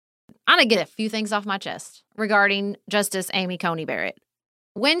I'm going to get a few things off my chest regarding Justice Amy Coney Barrett.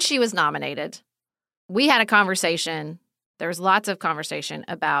 When she was nominated, we had a conversation. There was lots of conversation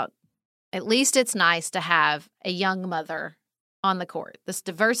about at least it's nice to have a young mother on the court. This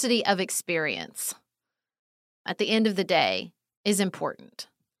diversity of experience at the end of the day is important.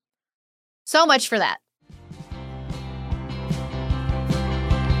 So much for that.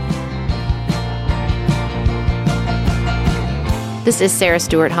 This is Sarah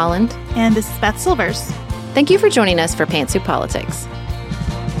Stewart Holland. And this is Beth Silvers. Thank you for joining us for Pantsuit Politics.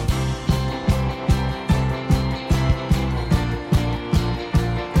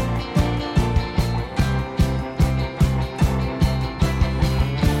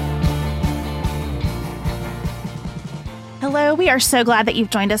 Hello, we are so glad that you've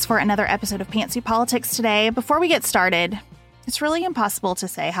joined us for another episode of Pantsuit Politics today. Before we get started, it's really impossible to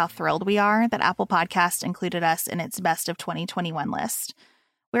say how thrilled we are that Apple Podcast included us in its Best of 2021 list.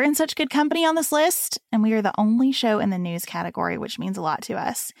 We're in such good company on this list, and we are the only show in the news category, which means a lot to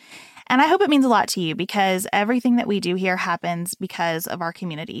us. And I hope it means a lot to you because everything that we do here happens because of our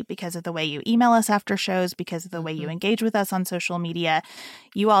community, because of the way you email us after shows, because of the way you engage with us on social media.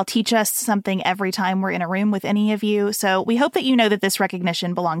 You all teach us something every time we're in a room with any of you. So we hope that you know that this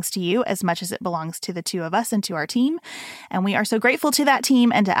recognition belongs to you as much as it belongs to the two of us and to our team. And we are so grateful to that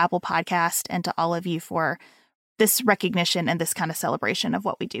team and to Apple Podcast and to all of you for this recognition and this kind of celebration of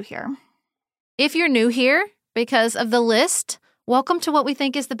what we do here. If you're new here because of the list, welcome to what we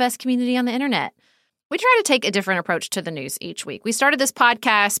think is the best community on the internet. We try to take a different approach to the news each week. We started this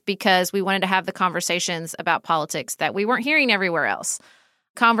podcast because we wanted to have the conversations about politics that we weren't hearing everywhere else.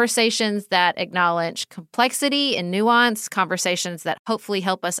 Conversations that acknowledge complexity and nuance, conversations that hopefully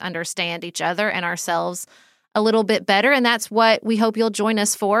help us understand each other and ourselves a little bit better. And that's what we hope you'll join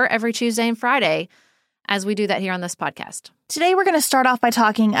us for every Tuesday and Friday as we do that here on this podcast. Today, we're going to start off by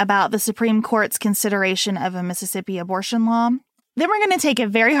talking about the Supreme Court's consideration of a Mississippi abortion law. Then we're going to take a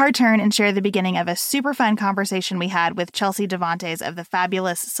very hard turn and share the beginning of a super fun conversation we had with Chelsea Devontes of the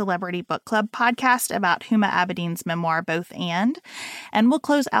Fabulous Celebrity Book Club podcast about Huma Abedin's memoir, Both And we'll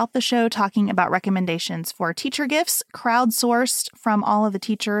close out the show talking about recommendations for teacher gifts crowdsourced from all of the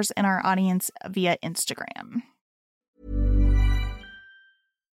teachers in our audience via Instagram.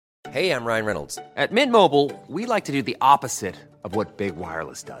 Hey, I'm Ryan Reynolds. At Mint Mobile, we like to do the opposite of what Big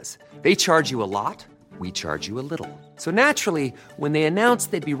Wireless does. They charge you a lot, we charge you a little. So naturally, when they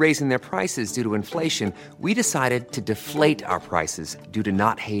announced they'd be raising their prices due to inflation, we decided to deflate our prices due to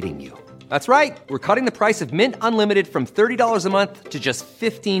not hating you. That's right. We're cutting the price of Mint Unlimited from $30 a month to just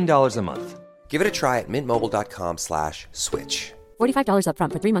 $15 a month. Give it a try at mintmobile.com/switch. $45 up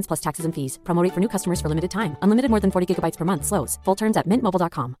front for 3 months plus taxes and fees. Promo rate for new customers for limited time. Unlimited more than 40 gigabytes per month. Slows full terms at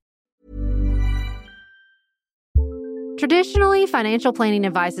mintmobile.com. Traditionally, financial planning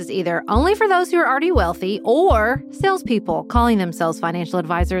advice is either only for those who are already wealthy or salespeople calling themselves financial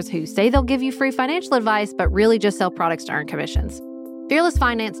advisors who say they'll give you free financial advice but really just sell products to earn commissions. Fearless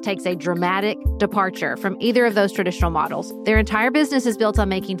Finance takes a dramatic departure from either of those traditional models. Their entire business is built on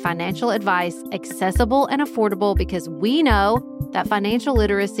making financial advice accessible and affordable because we know that financial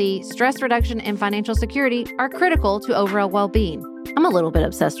literacy, stress reduction, and financial security are critical to overall well-being. I'm a little bit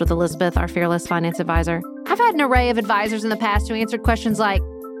obsessed with Elizabeth, our Fearless Finance advisor. I've had an array of advisors in the past who answered questions like,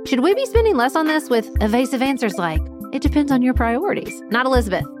 should we be spending less on this, with evasive answers like, it depends on your priorities. Not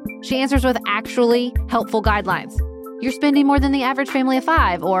Elizabeth. She answers with actually helpful guidelines. You're spending more than the average family of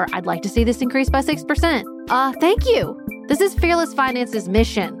 5, or I'd like to see this increase by 6%. Thank you. This is Fearless Finance's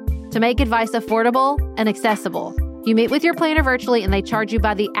mission, to make advice affordable and accessible. You meet with your planner virtually and they charge you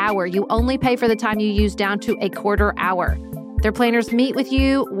by the hour. You only pay for the time you use down to a quarter hour. Their planners meet with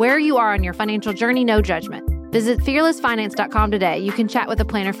you where you are on your financial journey, no judgment. Visit fearlessfinance.com today. You can chat with a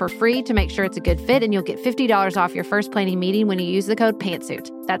planner for free to make sure it's a good fit, and you'll get $50 off your first planning meeting when you use the code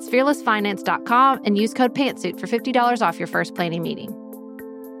PANTSUIT. That's fearlessfinance.com and use code PANTSUIT for $50 off your first planning meeting.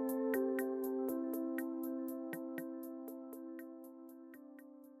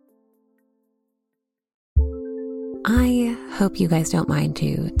 I hope you guys don't mind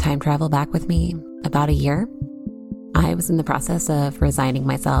to time travel back with me about a year. I was in the process of resigning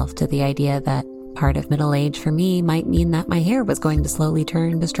myself to the idea that part of middle age for me might mean that my hair was going to slowly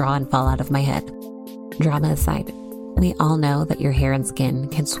turn to straw and fall out of my head. Drama aside, we all know that your hair and skin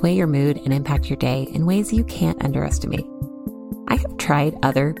can sway your mood and impact your day in ways you can't underestimate. I have tried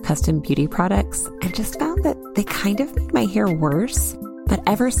other custom beauty products and just found that they kind of made my hair worse. But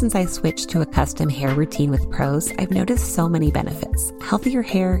ever since I switched to a custom hair routine with Prose, I've noticed so many benefits. Healthier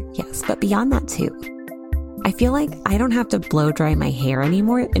hair, yes, but beyond that too. I feel like I don't have to blow dry my hair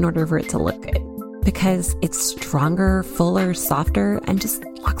anymore in order for it to look good, because it's stronger, fuller, softer, and just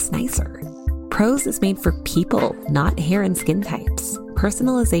looks nicer. Prose is made for people, not hair and skin types.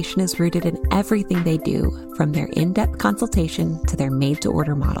 Personalization is rooted in everything they do, from their in-depth consultation to their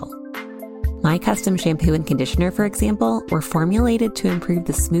made-to-order model. My custom shampoo and conditioner, for example, were formulated to improve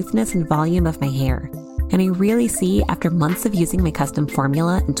the smoothness and volume of my hair. And I really see, after months of using my custom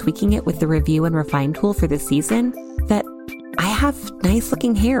formula and tweaking it with the Review and Refine tool for this season, that I have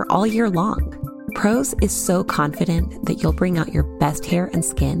nice-looking hair all year long. Prose is so confident that you'll bring out your best hair and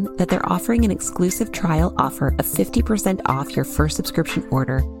skin that they're offering an exclusive trial offer of 50% off your first subscription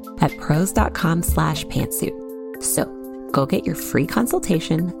order at prose.com/pantsuit. So go get your free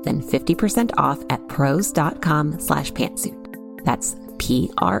consultation, then 50% off at prose.com/pantsuit. That's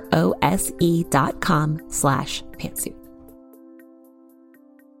prose.com/pantsuit.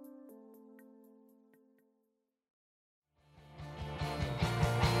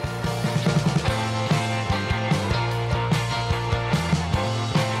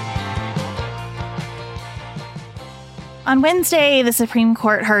 On Wednesday, the Supreme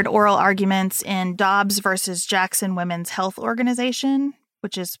Court heard oral arguments in Dobbs versus Jackson Women's Health Organization,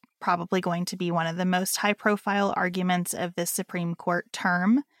 which is probably going to be one of the most high-profile arguments of this Supreme Court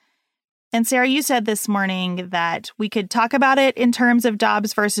term. And Sarah, you said this morning that we could talk about it in terms of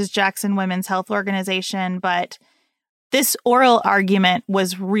Dobbs versus Jackson Women's Health Organization, but this oral argument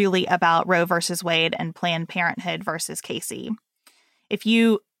was really about Roe versus Wade and Planned Parenthood versus Casey. If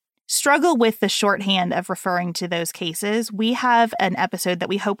you struggle with the shorthand of referring to those cases, we have an episode that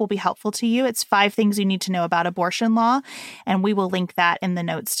we hope will be helpful to you. It's 5 things you need to know about abortion law, and we will link that in the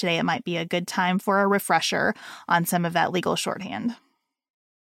notes today. It might be a good time for a refresher on some of that legal shorthand.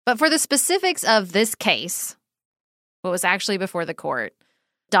 But for the specifics of this case, what was actually before the court,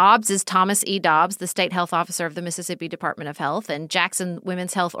 Dobbs is Thomas E. Dobbs, the state health officer of the Mississippi Department of Health, and Jackson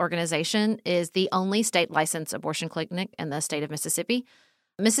Women's Health Organization is the only state licensed abortion clinic in the state of Mississippi.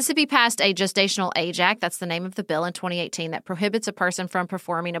 Mississippi passed a Gestational Age Act, that's the name of the bill, in 2018 that prohibits a person from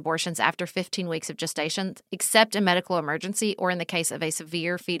performing abortions after 15 weeks of gestation, except in medical emergency or in the case of a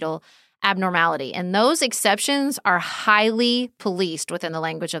severe fetal abnormality. And those exceptions are highly policed within the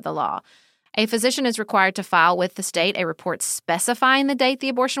language of the law. A physician is required to file with the state a report specifying the date the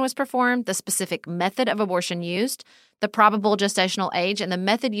abortion was performed, the specific method of abortion used, the probable gestational age, and the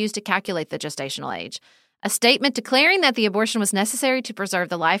method used to calculate the gestational age. A statement declaring that the abortion was necessary to preserve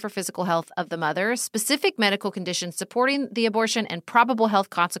the life or physical health of the mother, specific medical conditions supporting the abortion, and probable health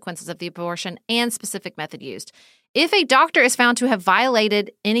consequences of the abortion, and specific method used. If a doctor is found to have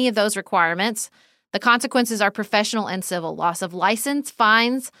violated any of those requirements, the consequences are professional and civil: loss of license,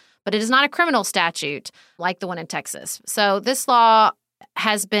 fines, but it is not a criminal statute like the one in Texas. So this law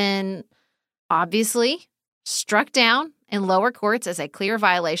has been obviously struck down in lower courts as a clear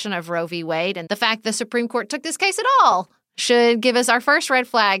violation of Roe v. Wade. And the fact the Supreme Court took this case at all should give us our first red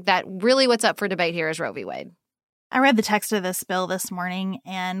flag that really what's up for debate here is Roe v. Wade. I read the text of this bill this morning,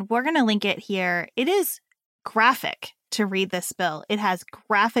 and we're going to link it here. It is graphic to read this bill. It has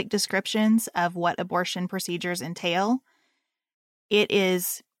graphic descriptions of what abortion procedures entail. It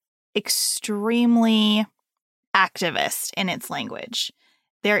is extremely activist in its language.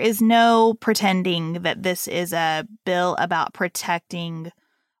 There is no pretending that this is a bill about protecting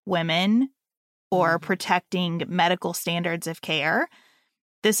women or protecting medical standards of care.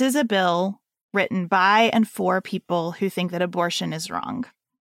 This is a bill written by and for people who think that abortion is wrong.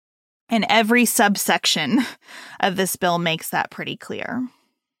 And every subsection of this bill makes that pretty clear.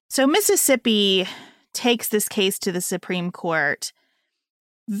 So Mississippi takes this case to the Supreme Court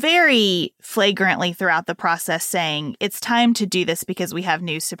very flagrantly throughout the process, saying it's time to do this because we have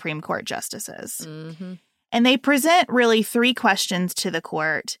new Supreme Court justices. Mm-hmm. And they present really 3 questions to the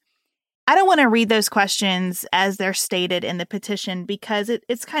court. I don't want to read those questions as they're stated in the petition because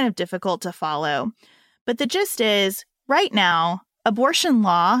it's kind of difficult to follow. But the gist is, right now, abortion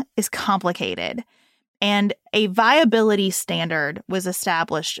law is complicated, and a viability standard was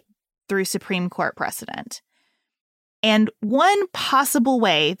established through Supreme Court precedent. And one possible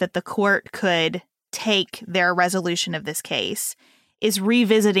way that the court could take their resolution of this case is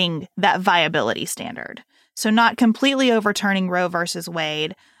revisiting that viability standard. So not completely overturning Roe versus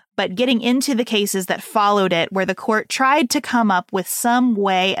Wade, but getting into the cases that followed it where the court tried to come up with some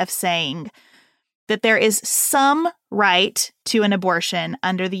way of saying that there is some right to an abortion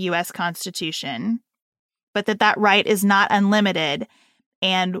under the U.S. Constitution, but that right is not unlimited.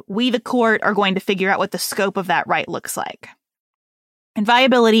 And we, the court, are going to figure out what the scope of that right looks like. And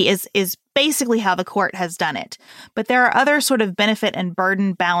viability is basically how the court has done it. But there are other sort of benefit and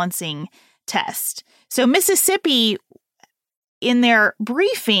burden balancing tests. So Mississippi, in their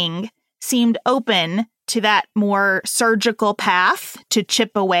briefing, seemed open to that more surgical path to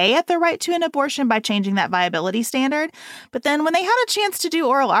chip away at the right to an abortion by changing that viability standard. But then when they had a chance to do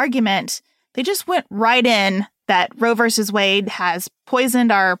oral argument, they just went right in that Roe versus Wade has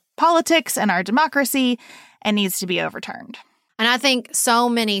poisoned our politics and our democracy and needs to be overturned. And I think so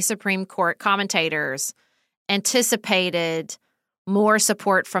many Supreme Court commentators anticipated more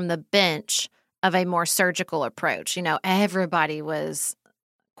support from the bench of a more surgical approach. You know, everybody was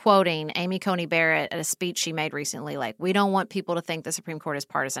quoting Amy Coney Barrett at a speech she made recently, like, we don't want people to think the Supreme Court is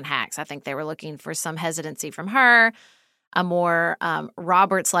partisan hacks. I think they were looking for some hesitancy from her, a more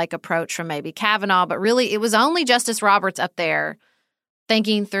Roberts-like approach from maybe Kavanaugh. But really, it was only Justice Roberts up there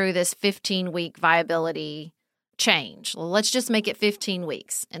thinking through this 15-week viability change. Well, let's just make it 15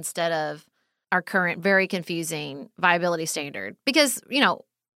 weeks instead of our current very confusing viability standard. Because, you know,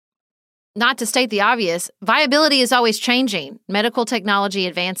 not to state the obvious, viability is always changing. Medical technology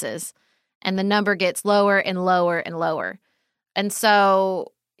advances, and the number gets lower and lower and lower. And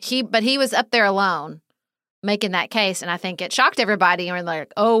so he was up there alone making that case, and I think it shocked everybody. And we're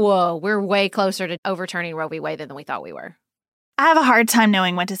like, oh, whoa, we're way closer to overturning Roe v. Wade than we thought we were. I have a hard time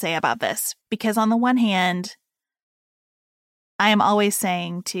knowing what to say about this, because on the one hand, I am always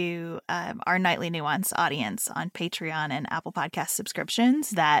saying to our Nightly Nuance audience on Patreon and Apple Podcast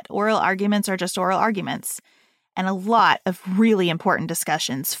subscriptions that oral arguments are just oral arguments. And a lot of really important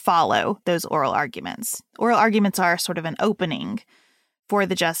discussions follow those oral arguments. Oral arguments are sort of an opening for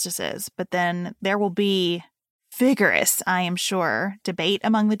the justices, but then there will be vigorous, I am sure, debate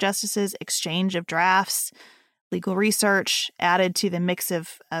among the justices, exchange of drafts, legal research added to the mix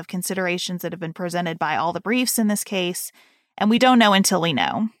of considerations that have been presented by all the briefs in this case. And we don't know until we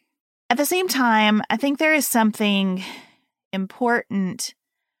know. At the same time, I think there is something important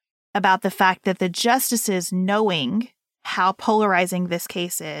about the fact that the justices, knowing how polarizing this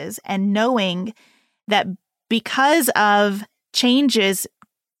case is and knowing that because of changes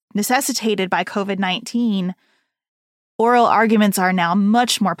necessitated by COVID-19, oral arguments are now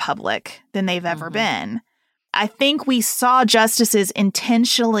much more public than they've ever been. I think we saw justices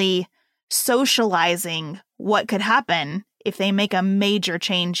intentionally socializing what could happen if they make a major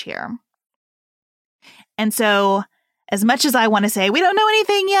change here. And so, as much as I want to say, we don't know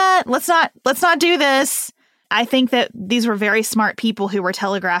anything yet, let's not do this, I think that these were very smart people who were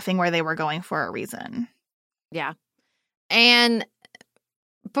telegraphing where they were going for a reason. Yeah. And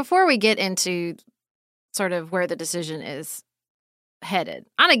before we get into sort of where the decision is headed,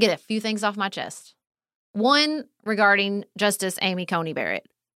 I'm going to get a few things off my chest. One, regarding Justice Amy Coney Barrett.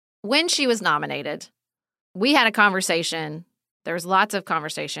 When she was nominated, we had a conversation. There was lots of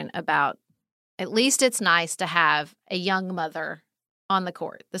conversation about at least it's nice to have a young mother on the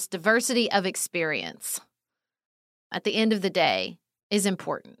court. This diversity of experience at the end of the day is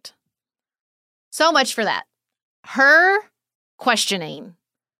important. So much for that. Her questioning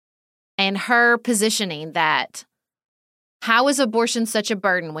and her positioning that how is abortion such a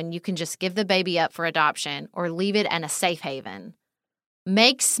burden when you can just give the baby up for adoption or leave it in a safe haven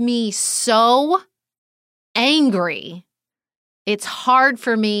makes me so angry. It's hard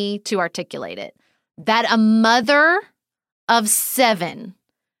for me to articulate it. That a mother of 7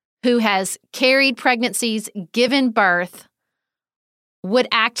 who has carried pregnancies, given birth, would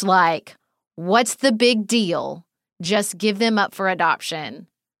act like, what's the big deal? Just give them up for adoption.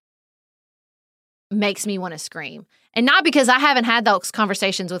 Makes me want to scream. And not because I haven't had those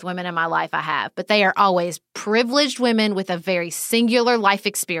conversations with women in my life, I have, but they are always privileged women with a very singular life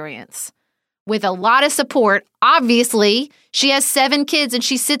experience, with a lot of support. Obviously, she has 7 kids and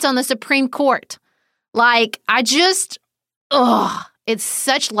she sits on the Supreme Court. Like, it's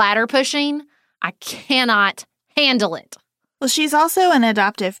such ladder pushing. I cannot handle it. Well, she's also an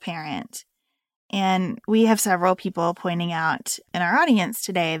adoptive parent. And we have several people pointing out in our audience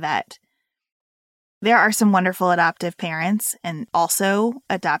today that there are some wonderful adoptive parents, and also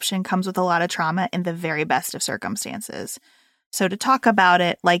adoption comes with a lot of trauma in the very best of circumstances. So to talk about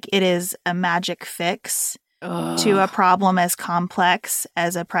it like it is a magic fix to a problem as complex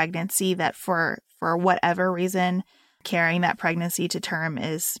as a pregnancy that for whatever reason, carrying that pregnancy to term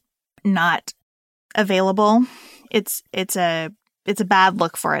is not available, it's a bad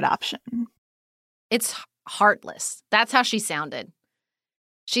look for adoption. It's heartless. That's how she sounded.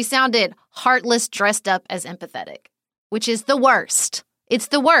 She sounded heartless, dressed up as empathetic, which is the worst. It's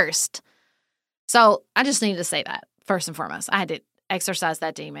the worst. So I just needed to say that first and foremost. I had to exorcise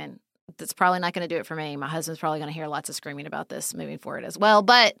that demon. That's probably not going to do it for me. My husband's probably going to hear lots of screaming about this moving forward as well.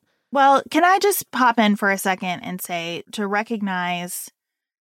 But well, can I just pop in for a second and say, to recognize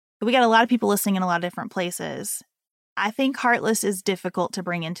that we got a lot of people listening in a lot of different places. I think heartless is difficult to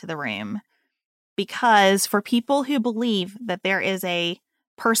bring into the room because for people who believe that there is a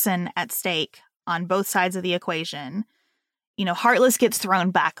person at stake on both sides of the equation, Heartless gets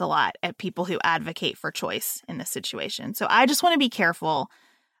thrown back a lot at people who advocate for choice in this situation. So I just want to be careful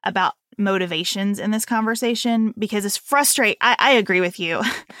about motivations in this conversation because it's frustrating. I agree with you.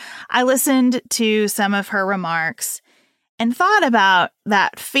 I listened to some of her remarks and thought about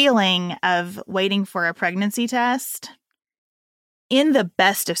that feeling of waiting for a pregnancy test in the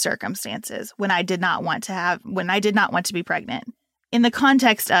best of circumstances when I did not want to be pregnant, in the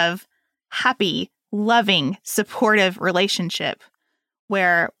context of happy, loving, supportive relationship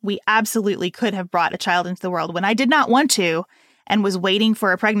where we absolutely could have brought a child into the world when I did not want to and was waiting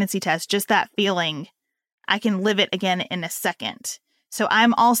for a pregnancy test. Just that feeling, I can live it again in a second. So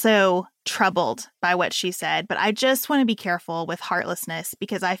I'm also troubled by what she said, but I just want to be careful with heartlessness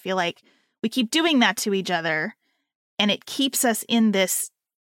because I feel like we keep doing that to each other and it keeps us in this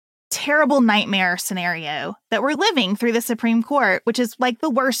terrible nightmare scenario that we're living through the Supreme Court, which is like the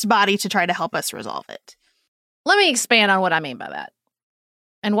worst body to try to help us resolve it. Let me expand on what I mean by that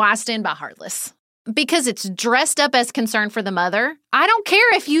and why I stand by heartless. Because it's dressed up as concern for the mother. I don't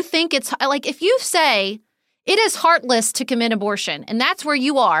care if you think it's like, if you say it is heartless to commit abortion and that's where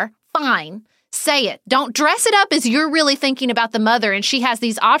you are, fine, say it. Don't dress it up as you're really thinking about the mother and she has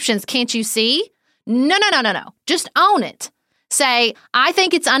these options. Can't you see? No. Just own it. Say, I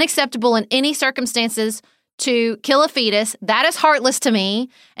think it's unacceptable in any circumstances to kill a fetus. That is heartless to me.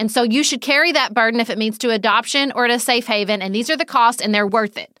 And so you should carry that burden if it means to adoption or to safe haven. And these are the costs and they're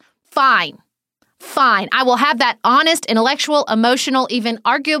worth it. Fine. I will have that honest, intellectual, emotional, even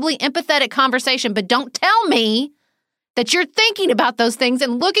arguably empathetic conversation. But don't tell me that you're thinking about those things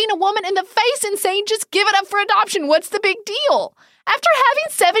and looking a woman in the face and saying, just give it up for adoption. What's the big deal? After having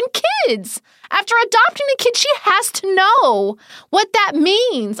 7 kids, after adopting a kid, she has to know what that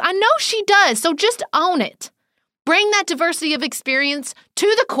means. I know she does, so just own it. Bring that diversity of experience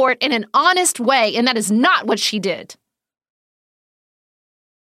to the court in an honest way, and that is not what she did.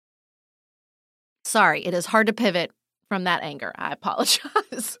 Sorry, it is hard to pivot from that anger. I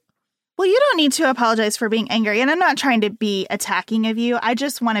apologize. Well, you don't need to apologize for being angry, and I'm not trying to be attacking of you. I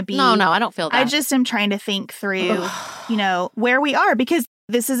just want to be... No, I don't feel that. I just am trying to think through, where we are, because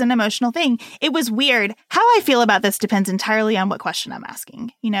this is an emotional thing. It was weird. How I feel about this depends entirely on what question I'm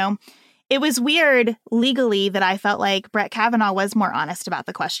asking, It was weird legally that I felt like Brett Kavanaugh was more honest about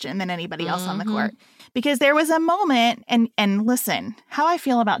the question than anybody else on the court. Because there was a moment, and listen, how I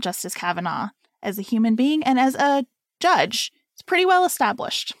feel about Justice Kavanaugh as a human being and as a judge is pretty well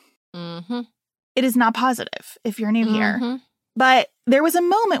established. Mm-hmm. It is not positive if you're new here. But there was a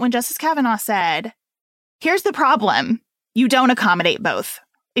moment when Justice Kavanaugh said, here's the problem. You don't accommodate both.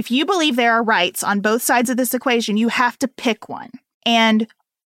 If you believe there are rights on both sides of this equation, you have to pick one. And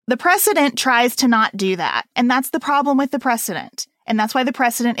the precedent tries to not do that. And that's the problem with the precedent. And that's why the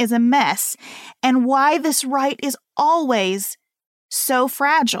precedent is a mess. And why this right is always so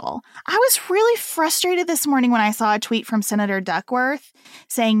fragile. I was really frustrated this morning when I saw a tweet from Senator Duckworth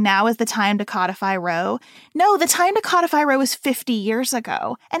saying now is the time to codify Roe. No, the time to codify Roe was 50 years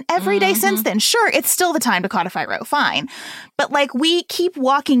ago. And every day since then, sure, it's still the time to codify Roe, fine. But we keep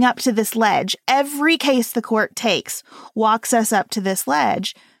walking up to this ledge. Every case the court takes walks us up to this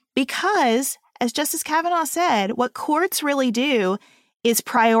ledge because, as Justice Kavanaugh said, what courts really do is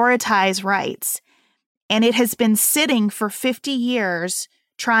prioritize rights. And it has been sitting for 50 years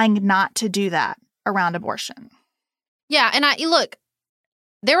trying not to do that around abortion. Yeah, and look,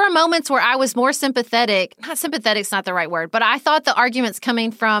 there were moments where I was more sympathetic. Not sympathetic's not the right word, but I thought the arguments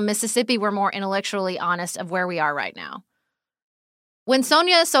coming from Mississippi were more intellectually honest of where we are right now. When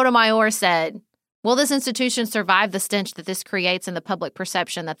Sonia Sotomayor said, will this institution survive the stench that this creates in the public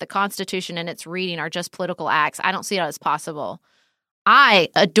perception that the Constitution and its reading are just political acts? I don't see it as possible. I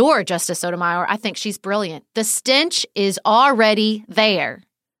adore Justice Sotomayor. I think she's brilliant. The stench is already there.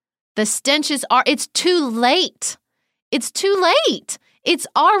 The stench it's too late. It's too late. It's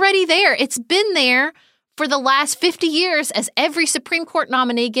already there. It's been there for the last 50 years as every Supreme Court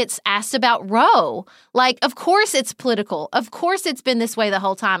nominee gets asked about Roe. Of course it's political. Of course it's been this way the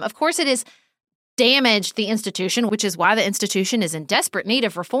whole time. Of course it has damaged the institution, which is why the institution is in desperate need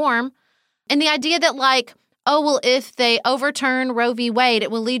of reform. And the idea that if they overturn Roe v. Wade, it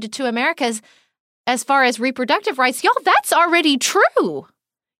will lead to 2 Americas as far as reproductive rights. Y'all, that's already true.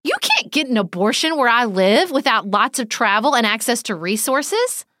 You can't get an abortion where I live without lots of travel and access to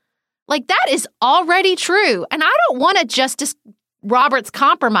resources. That is already true. And I don't want a Justice Roberts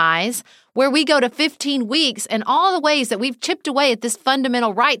compromise where we go to 15 weeks and all the ways that we've chipped away at this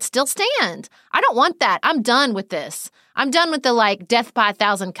fundamental right still stand. I don't want that. I'm done with this. I'm done with the death by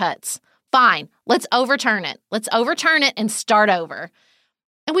 1,000 cuts. Fine. Let's overturn it. Let's overturn it and start over.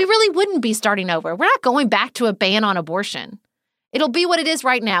 And we really wouldn't be starting over. We're not going back to a ban on abortion. It'll be what it is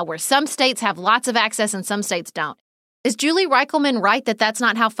right now, where some states have lots of access and some states don't. Is Julie Reichelman right that that's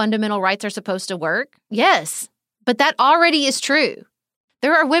not how fundamental rights are supposed to work? Yes, but that already is true.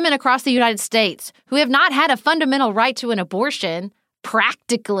 There are women across the United States who have not had a fundamental right to an abortion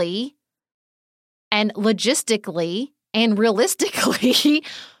practically and logistically and realistically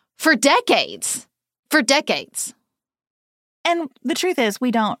for decades. For decades. And the truth is,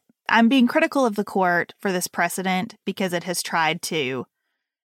 I'm being critical of the court for this precedent because it has tried to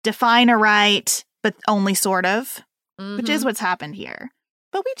define a right, but only sort of, which is what's happened here.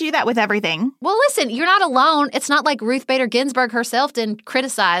 But we do that with everything. Well, listen, you're not alone. It's not like Ruth Bader Ginsburg herself didn't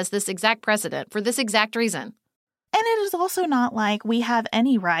criticize this exact precedent for this exact reason. And it is also not like we have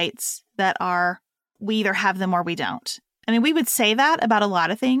any rights that we either have them or we don't. I mean, we would say that about a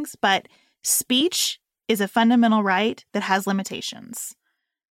lot of things, but speech is a fundamental right that has limitations.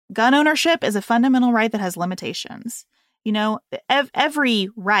 Gun ownership is a fundamental right that has limitations. You know, every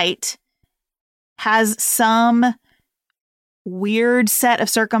right has some weird set of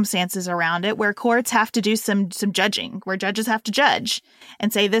circumstances around it where courts have to do some judging, where judges have to judge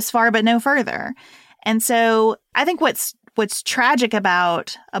and say this far but no further. And so I think what's tragic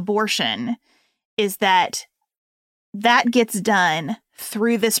about abortion is that gets done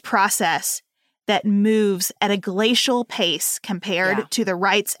through this process that moves at a glacial pace compared to the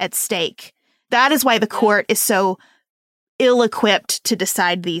rights at stake. That is why the court is so ill-equipped to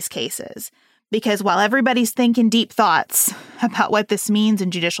decide these cases. Because while everybody's thinking deep thoughts about what this means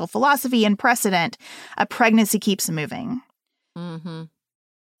in judicial philosophy and precedent, a pregnancy keeps moving. Mm-hmm.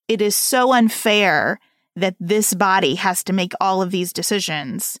 It is so unfair that this body has to make all of these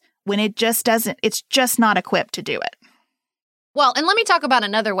decisions when it just doesn't. It's just not equipped to do it. Well, and let me talk about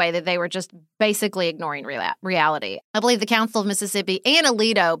another way that they were just basically ignoring reality. I believe the Council of Mississippi and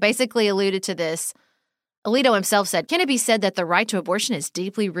Alito basically alluded to this. Alito himself said, "Can it be said that the right to abortion is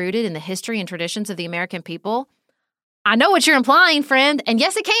deeply rooted in the history and traditions of the American people?" I know what you're implying, friend, and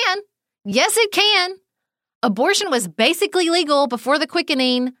yes, it can. Yes, it can. Abortion was basically legal before the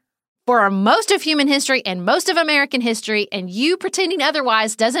quickening for most of human history and most of American history, and you pretending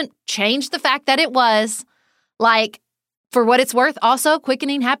otherwise doesn't change the fact that it was. Like, for what it's worth, also,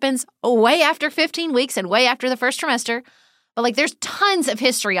 quickening happens way after 15 weeks and way after the first trimester. But, like, there's tons of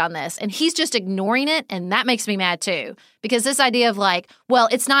history on this, and he's just ignoring it, and that makes me mad, too. Because this idea of, like, well,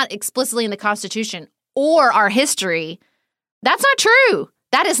 it's not explicitly in the Constitution or our history, that's not true.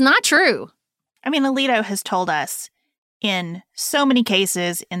 That is not true. I mean, Alito has told us in so many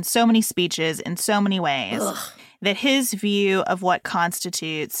cases, in so many speeches, in so many ways, that his view of what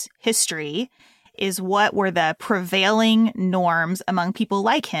constitutes history is what were the prevailing norms among people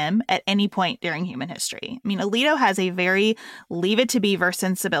like him at any point during human history. I mean, Alito has a very leave it to beaver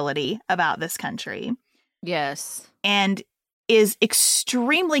sensibility about this country. Yes. And is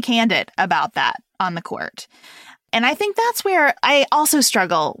extremely candid about that on the court. And I think that's where I also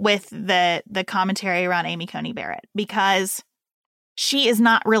struggle with the commentary around Amy Coney Barrett, because she is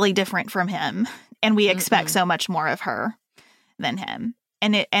not really different from him, and we expect so much more of her than him.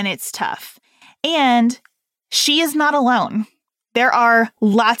 And it's tough. And she is not alone. There are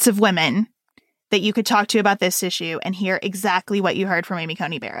lots of women that you could talk to about this issue and hear exactly what you heard from Amy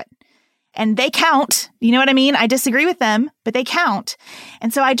Coney Barrett. And they count. You know what I mean? I disagree with them, but they count.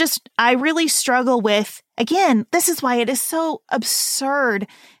 And so I really struggle with, again, this is why it is so absurd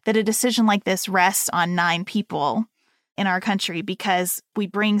that a decision like this rests on 9 people in our country, because we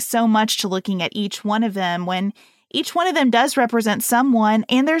bring so much to looking at each one of them when each one of them does represent someone,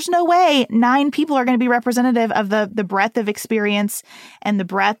 and there's no way 9 people are going to be representative of the breadth of experience and the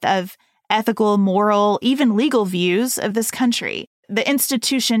breadth of ethical, moral, even legal views of this country. The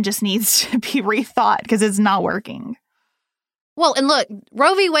institution just needs to be rethought because it's not working. Well, and look,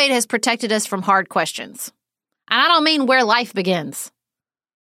 Roe v. Wade has protected us from hard questions. And I don't mean where life begins.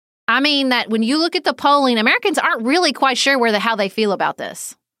 I mean that when you look at the polling, Americans aren't really quite sure how they feel about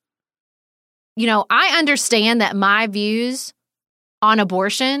this. You know, I understand that my views on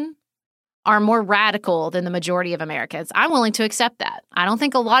abortion are more radical than the majority of Americans. I'm willing to accept that. I don't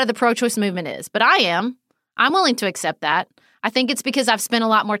think a lot of the pro-choice movement is, but I am. I'm willing to accept that. I think it's because I've spent a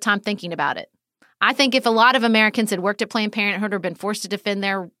lot more time thinking about it. I think if a lot of Americans had worked at Planned Parenthood or been forced to defend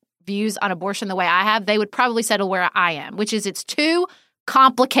their views on abortion the way I have, they would probably settle where I am, which is it's too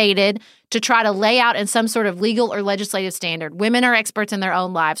complicated to try to lay out in some sort of legal or legislative standard. Women are experts in their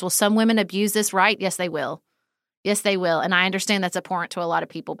own lives. Will some women abuse this right? Yes, they will. Yes, they will. And I understand that's abhorrent to a lot of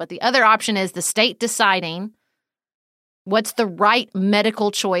people. But the other option is the state deciding what's the right medical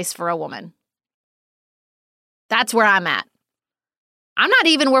choice for a woman. That's where I'm at. I'm not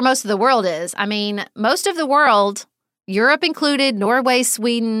even where most of the world is. I mean, most of the world, Europe included, Norway,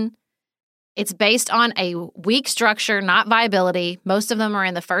 Sweden, it's based on a week structure, not viability. Most of them are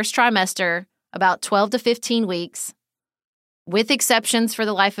in the first trimester, about 12 to 15 weeks, with exceptions for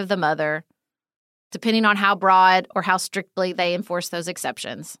the life of the mother, depending on how broad or how strictly they enforce those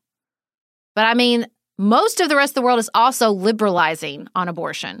exceptions. But I mean, most of the rest of the world is also liberalizing on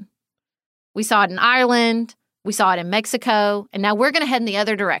abortion. We saw it in Ireland, we saw it in Mexico, and now we're going to head in the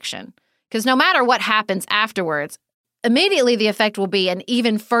other direction. Because no matter what happens afterwards, immediately the effect will be an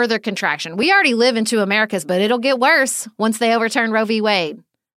even further contraction. We already live in two Americas, but it'll get worse once they overturn Roe v. Wade.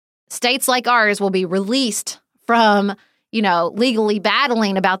 States like ours will be released from, legally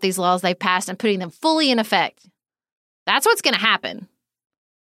battling about these laws they've passed and putting them fully in effect. That's what's going to happen.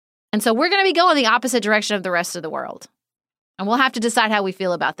 And so we're going to be going the opposite direction of the rest of the world. And we'll have to decide how we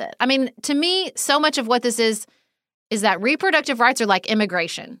feel about that. I mean, to me, so much of what this is that reproductive rights are like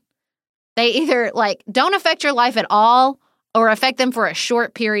immigration. They either don't affect your life at all or affect them for a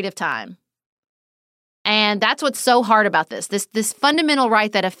short period of time. And that's what's so hard about this fundamental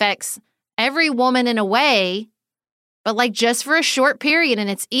right that affects every woman in a way, but just for a short period.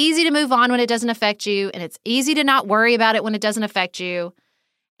 And it's easy to move on when it doesn't affect you. And it's easy to not worry about it when it doesn't affect you.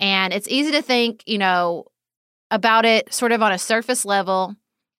 And it's easy to think, about it sort of on a surface level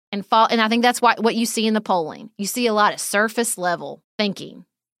and fall. And I think that's what you see in the polling. You see a lot of surface level thinking.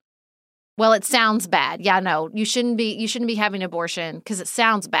 Well, it sounds bad. Yeah, no, you shouldn't be having an abortion because it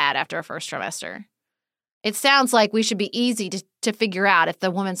sounds bad after a first trimester. It sounds like we should be easy to figure out if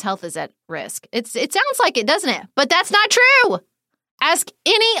the woman's health is at risk. It sounds like it, doesn't it? But that's not true. Ask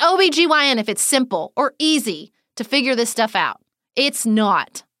any OBGYN if it's simple or easy to figure this stuff out. It's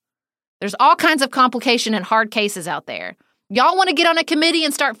not. There's all kinds of complication and hard cases out there. Y'all want to get on a committee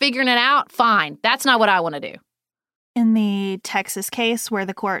and start figuring it out? Fine. That's not what I want to do. In the Texas case where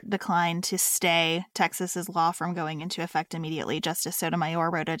the court declined to stay Texas's law from going into effect immediately, Justice Sotomayor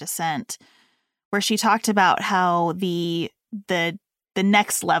wrote a dissent where she talked about how the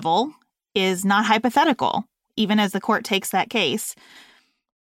next level is not hypothetical. Even as the court takes that case,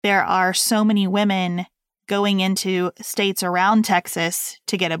 there are so many women going into states around Texas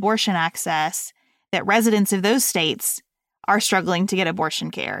to get abortion access that residents of those states are struggling to get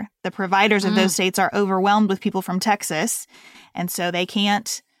abortion care. The providers of those states are overwhelmed with people from Texas, and so they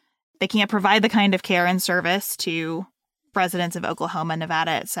can't provide the kind of care and service to residents of Oklahoma,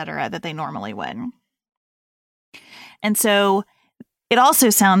 Nevada, et cetera, that they normally would. And so it also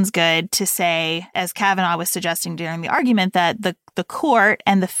sounds good to say, as Kavanaugh was suggesting during the argument, that the court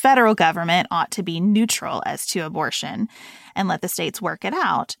and the federal government ought to be neutral as to abortion and let the states work it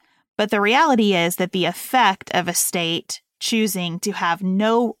out. But the reality is that the effect of a state choosing to have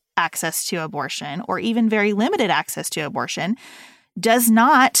no access to abortion or even very limited access to abortion does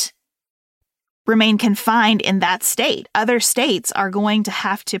not remain confined in that state. Other states are going to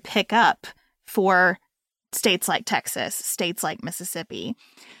have to pick up for states like Texas, states like Mississippi.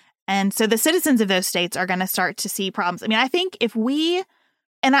 And so the citizens of those states are going to start to see problems. I mean, I think if we,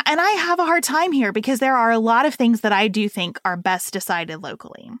 and I have a hard time here because there are a lot of things that I do think are best decided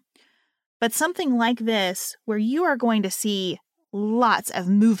locally. But something like this, where you are going to see lots of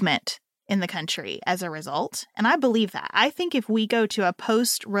movement in the country as a result, and I believe that. I think if we go to a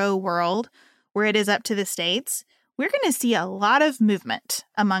post-Roe world where it is up to the states, we're going to see a lot of movement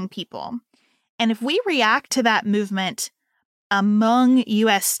among people. And if we react to that movement among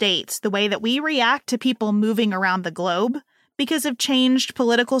U.S. states the way that we react to people moving around the globe because of changed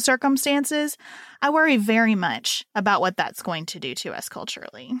political circumstances, I worry very much about what that's going to do to us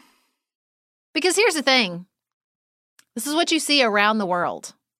culturally. Because here's the thing. This is what you see around the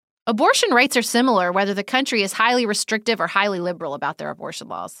world. Abortion rates are similar whether the country is highly restrictive or highly liberal about their abortion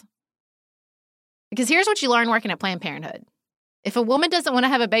laws. Because here's what you learn working at Planned Parenthood. If a woman doesn't want to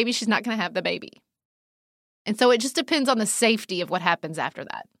have a baby, she's not going to have the baby. And so it just depends on the safety of what happens after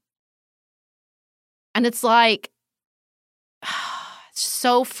that. And it's it's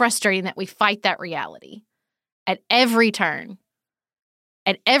so frustrating that we fight that reality at every turn.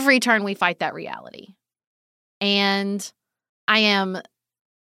 At every turn, we fight that reality. And I am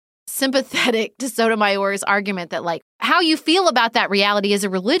sympathetic to Sotomayor's argument that, how you feel about that reality is a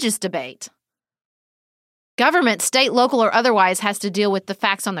religious debate. Government, state, local, or otherwise, has to deal with the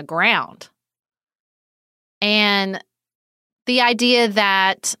facts on the ground. And the idea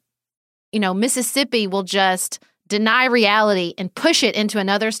that, Mississippi will just deny reality and push it into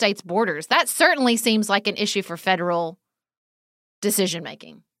another state's borders, that certainly seems like an issue for federal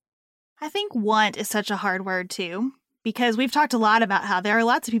decision-making. I think want is such a hard word, too, because we've talked a lot about how there are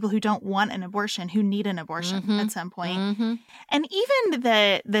lots of people who don't want an abortion, who need an abortion at some point. And even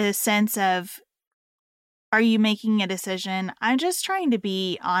the sense of, are you making a decision? I'm just trying to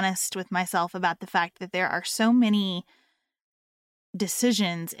be honest with myself about the fact that there are so many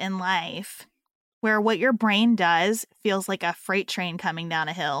decisions in life where what your brain does feels like a freight train coming down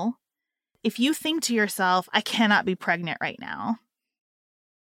a hill. If you think to yourself, I cannot be pregnant right now,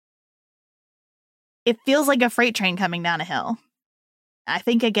 it feels like a freight train coming down a hill. I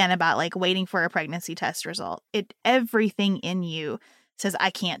think again about like waiting for a pregnancy test result. Everything in you says, I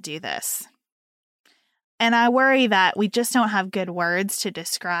can't do this. And I worry that we just don't have good words to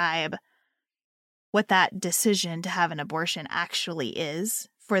describe what that decision to have an abortion actually is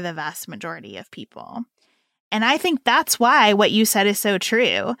for the vast majority of people. And I think that's why what you said is so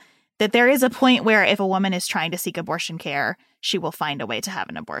true, that there is a point where if a woman is trying to seek abortion care, she will find a way to have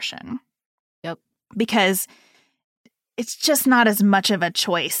an abortion. Yep. Because it's just not as much of a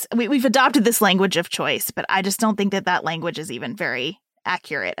choice. We've adopted this language of choice, but I just don't think that language is even very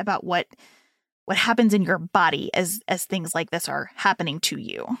accurate about what happens in your body as things like this are happening to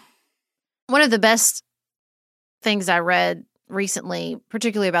you. One of the best things I read recently,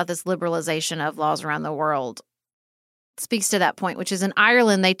 particularly about this liberalization of laws around the world, speaks to that point, which is in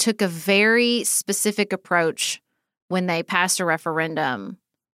Ireland, they took a very specific approach when they passed a referendum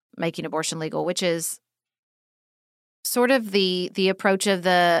making abortion legal, which is sort of the approach of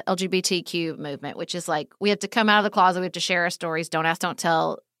the LGBTQ movement, which is like, we have to come out of the closet, we have to share our stories, don't ask, don't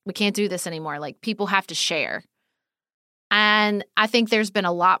tell. We can't do this anymore. Like, people have to share. And I think there's been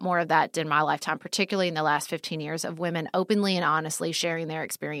a lot more of that in my lifetime, particularly in the last 15 years, of women openly and honestly sharing their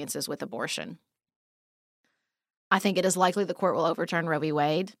experiences with abortion. I think it is likely the court will overturn Roe v.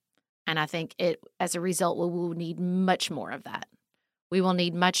 Wade. And I think as a result, we will need much more of that. We will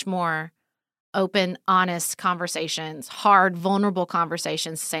need much more open, honest conversations, hard, vulnerable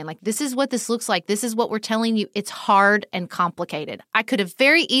conversations saying, like, this is what this looks like. This is what we're telling you. It's hard and complicated. I could have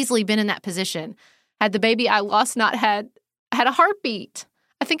very easily been in that position had the baby I lost not had a heartbeat.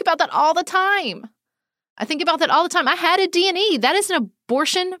 I think about that all the time. I had a D&E. That is an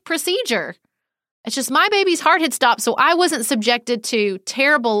abortion procedure. It's just my baby's heart had stopped, so I wasn't subjected to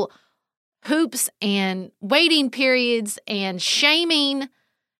terrible hoops and waiting periods and shaming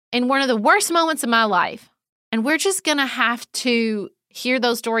in one of the worst moments of my life. And we're just going to have to hear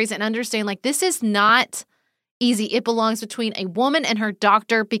those stories and understand, like, this is not easy. It belongs between a woman and her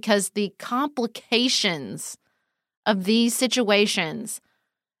doctor, because the complications of these situations,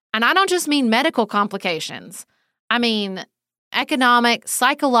 and I don't just mean medical complications, I mean economic,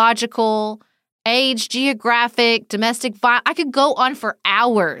 psychological, age, geographic, domestic violence. I could go on for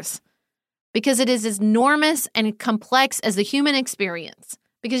hours because it is as enormous and complex as the human experience.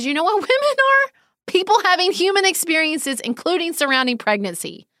 Because you know what women are? People having human experiences, including surrounding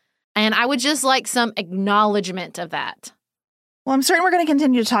pregnancy. And I would just like some acknowledgement of that. Well, I'm certain we're going to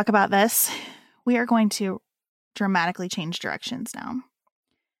continue to talk about this. We are going to dramatically change directions now.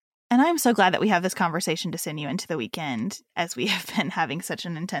 And I'm so glad that we have this conversation to send you into the weekend, as we have been having such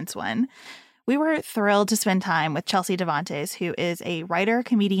an intense one. We were thrilled to spend time with Chelsea Devontes, who is a writer,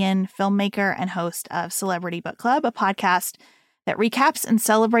 comedian, filmmaker, and host of Celebrity Book Club, a podcast that recaps and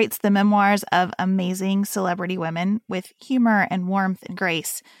celebrates the memoirs of amazing celebrity women with humor and warmth and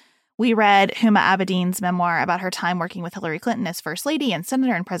grace. We read Huma Abedin's memoir about her time working with Hillary Clinton as First Lady and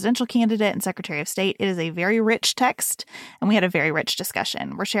Senator and Presidential Candidate and Secretary of State. It is a very rich text, and we had a very rich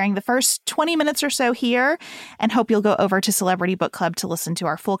discussion. We're sharing the first 20 minutes or so here, and hope you'll go over to Celebrity Book Club to listen to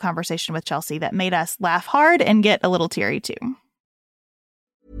our full conversation with Chelsea that made us laugh hard and get a little teary too.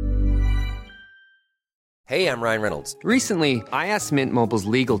 Hey, I'm Ryan Reynolds. Recently, I asked Mint Mobile's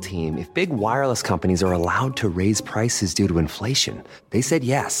legal team if big wireless companies are allowed to raise prices due to inflation. They said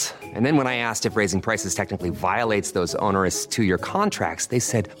yes. And then when I asked if raising prices technically violates those onerous 2-year contracts, they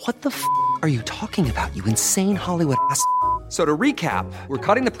said, "What the f*** are you talking about, you insane Hollywood ass f- So to recap, we're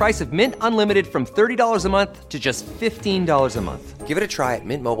cutting the price of Mint Unlimited from $30 a month to just $15 a month. Give it a try at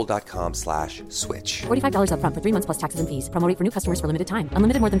mintmobile.com/switch. $45 up front for 3 months plus taxes and fees. Promo rate for new customers for limited time.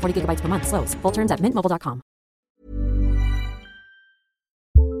 Unlimited more than 40 gigabytes per month. Slows full terms at mintmobile.com.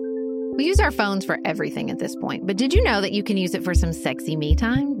 We use our phones for everything at this point, but did you know that you can use it for some sexy me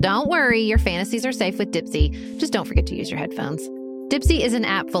time? Don't worry, your fantasies are safe with Dipsea. Just don't forget to use your headphones. Dipsea is an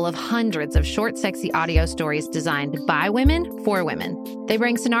app full of hundreds of short, sexy audio stories designed by women for women. They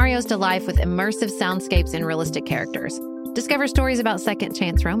bring scenarios to life with immersive soundscapes and realistic characters. Discover stories about second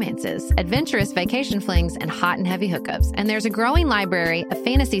chance romances, adventurous vacation flings, and hot and heavy hookups. And there's a growing library of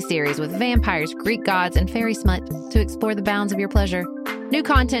fantasy series with vampires, Greek gods, and fairy smut to explore the bounds of your pleasure. New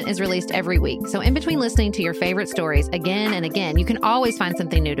content is released every week, so in between listening to your favorite stories again and again, you can always find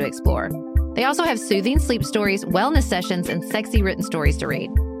something new to explore. They also have soothing sleep stories, wellness sessions, and sexy written stories to read.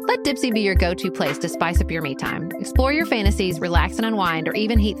 Let Dipsea be your go-to place to spice up your me time. Explore your fantasies, relax and unwind, or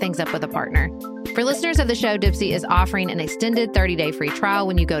even heat things up with a partner. For listeners of the show, Dipsea is offering an extended 30-day free trial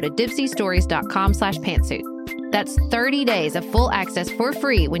when you go to dipseastories.com/pantsuit. That's 30 days of full access for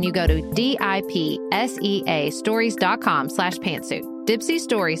free when you go to dipseastories.com/pantsuit.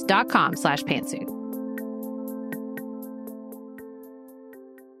 dipseastories.com/pantsuit.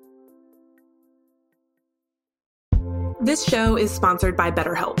 This show is sponsored by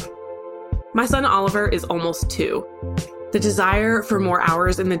BetterHelp. My son Oliver is almost 2. The desire for more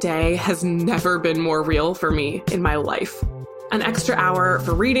hours in the day has never been more real for me in my life. An extra hour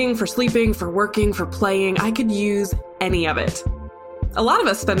for reading, for sleeping, for working, for playing, I could use any of it. A lot of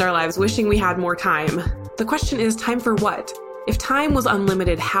us spend our lives wishing we had more time. The question is, time for what? If time was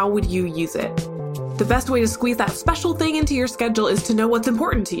unlimited, how would you use it? The best way to squeeze that special thing into your schedule is to know what's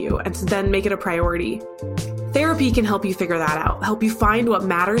important to you and to then make it a priority. Therapy can help you figure that out, help you find what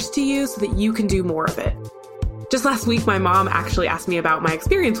matters to you so that you can do more of it. Just last week, my mom actually asked me about my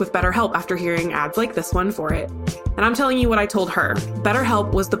experience with BetterHelp after hearing ads like this one for it. And I'm telling you what I told her.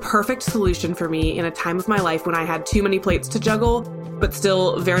 BetterHelp was the perfect solution for me in a time of my life when I had too many plates to juggle, but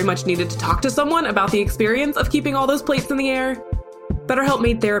still very much needed to talk to someone about the experience of keeping all those plates in the air. BetterHelp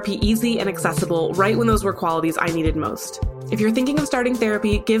made therapy easy and accessible right when those were qualities I needed most. If you're thinking of starting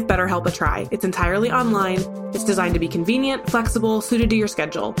therapy, give BetterHelp a try. It's entirely online. It's designed to be convenient, flexible, suited to your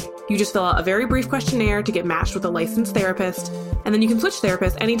schedule. You just fill out a very brief questionnaire to get matched with a licensed therapist, and then you can switch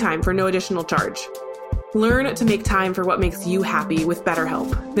therapists anytime for no additional charge. Learn to make time for what makes you happy with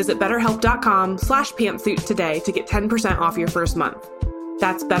BetterHelp. Visit BetterHelp.com/pantsuit today to get 10% off your first month.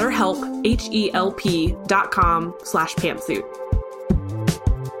 That's BetterHelp, HELP.com/pantsuit.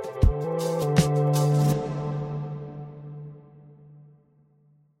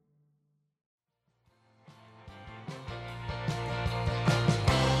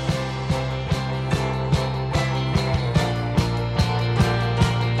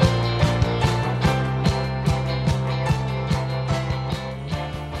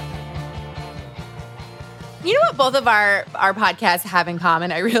 You know what both of our podcasts have in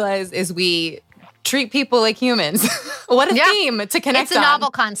common, I realize, is we treat people like humans. What a theme to connect on. It's a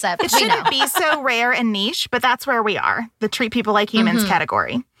novel concept. It shouldn't be so rare and niche, but that's where we are. The treat people like humans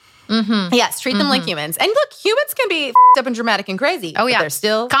category. Mm-hmm. Yes, treat them like humans. And look, humans can be f***ed up and dramatic and crazy. Oh, yeah. But they're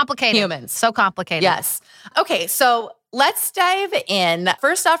still complicated. Humans. So complicated. Yes. Okay, so let's dive in.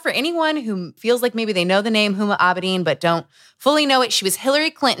 First off, for anyone who feels like maybe they know the name Huma Abedin but don't fully know it, she was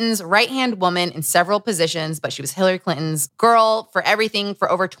Hillary Clinton's right-hand woman in several positions, but she was Hillary Clinton's girl for everything for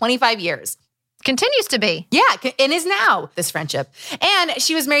over 25 years. Continues to be. Yeah, and is now this friendship. And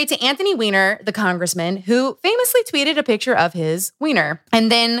she was married to Anthony Weiner, the congressman, who famously tweeted a picture of his wiener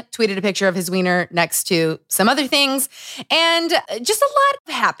and then tweeted a picture of his wiener next to some other things. And just a lot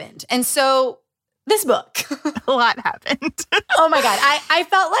happened. And so this book. A lot happened. Oh my God. I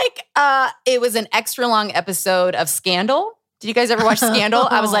felt like it was an extra long episode of Scandal. Did you guys ever watch Scandal?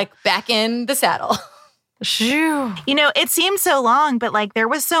 I was like back in the saddle. You know, it seemed so long, but like there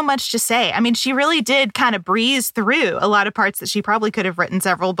was so much to say. I mean, she really did kind of breeze through a lot of parts that she probably could have written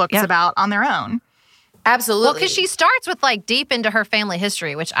several books about on their own. Absolutely. Well, because she starts with like deep into her family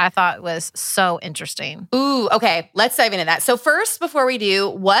history, which I thought was so interesting. Ooh, okay. Let's dive into that. So first, before we do,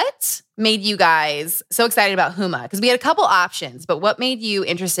 what made you guys so excited about Huma? Because we had a couple options, but what made you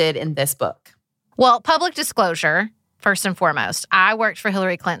interested in this book? Well, public disclosure. First and foremost, I worked for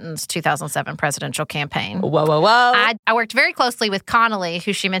Hillary Clinton's 2007 presidential campaign. Whoa. I worked very closely with Connolly,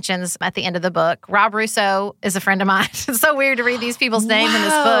 who she mentions at the end of the book. Rob Russo is a friend of mine. It's so weird to read these people's names in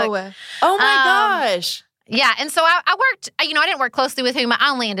this book. Oh my gosh. Yeah, and so I worked, I didn't work closely with Huma.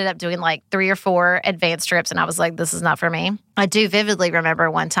 I only ended up doing like 3 or 4 advanced trips, and I was like, this is not for me. I do vividly remember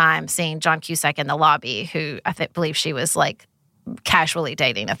one time seeing John Cusack in the lobby, who I believe she was like casually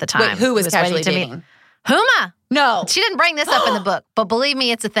dating at the time. Wait, who was casually dating? Huma. No. She didn't bring this up in the book, but believe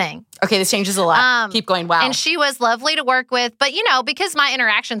me, it's a thing. Okay, this changes a lot. Keep going. Wow. And she was lovely to work with. But, because my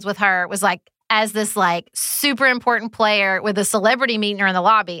interactions with her was like as this like super important player with a celebrity meeting her in the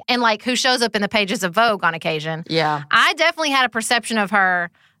lobby and like who shows up in the pages of Vogue on occasion. Yeah. I definitely had a perception of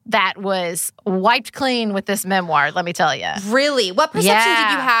her that was wiped clean with this memoir, let me tell you. Really? What perception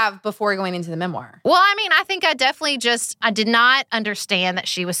did you have before going into the memoir? Well, I think I definitely I did not understand that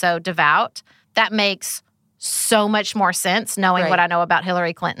she was so devout. That makes so much more sense knowing what I know about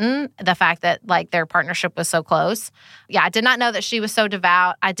Hillary Clinton, the fact that like their partnership was so close. Yeah, I did not know that she was so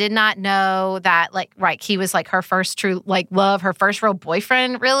devout. I did not know that he was like her first true like love, her first real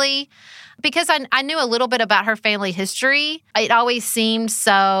boyfriend really. Because I knew a little bit about her family history. It always seemed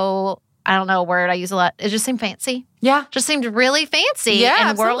so, I don't know a word I use a lot. It just seemed fancy. Yeah. Just seemed really fancy and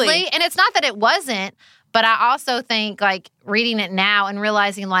absolutely. worldly. And it's not that it wasn't, but I also think like reading it now and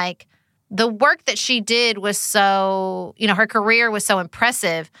realizing like the work that she did was so, her career was so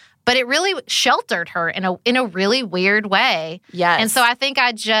impressive, but it really sheltered her in a really weird way. Yes. And so I think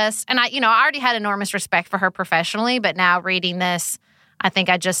I already had enormous respect for her professionally, but now reading this, I think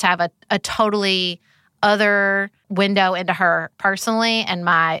I just have a totally other window into her personally, and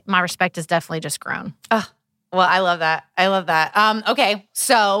my respect has definitely just grown. Oh, well, I love that. Okay,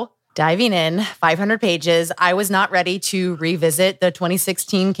 so diving in, 500 pages. I was not ready to revisit the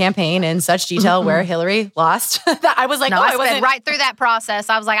 2016 campaign in such detail where Hillary lost. I was like, I sped right through that process.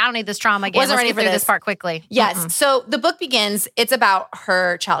 I was like, I don't need this trauma again. Wasn't Let's ready get for through this this part quickly. Yes. So the book begins. It's about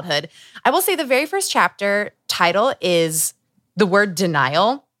her childhood. I will say the very first chapter title is the word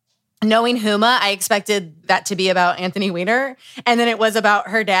denial. Knowing Huma, I expected that to be about Anthony Weiner. And then it was about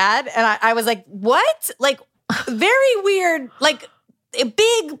her dad. And I was like, what? Like, very weird, like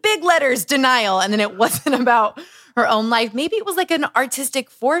big letters, denial. And then it wasn't about her own life. Maybe it was like an artistic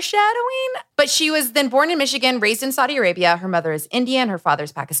foreshadowing. But she was then born in Michigan, raised in Saudi Arabia. Her mother is Indian, her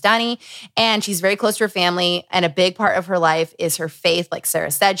father's Pakistani. And she's very close to her family. And a big part of her life is her faith. Like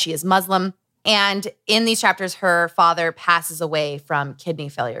Sarah said, she is Muslim. And in these chapters, her father passes away from kidney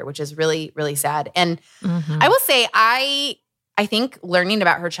failure, which is really, really sad. And I will say, I think learning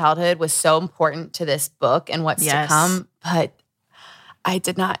about her childhood was so important to this book and what's to come, but I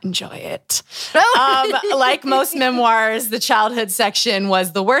did not enjoy it. Like most memoirs, the childhood section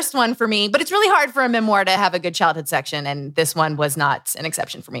was the worst one for me, but it's really hard for a memoir to have a good childhood section, and this one was not an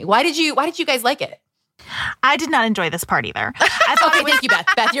exception for me. Why did you guys like it? I did not enjoy this part either. I thought Thank you, Beth.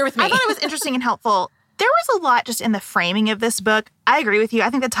 Beth, you're with me. I thought it was interesting and helpful. There was a lot just in the framing of this book. I agree with you.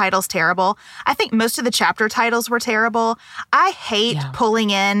 I think the title's terrible. I think most of the chapter titles were terrible. I hate pulling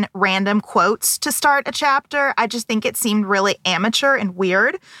in random quotes to start a chapter. I just think it seemed really amateur and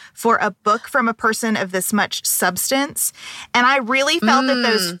weird for a book from a person of this much substance. And I really felt that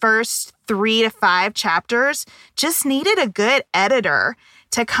those first 3 to 5 chapters just needed a good editor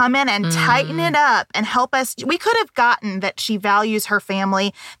to come in and tighten it up and help us. We could have gotten that she values her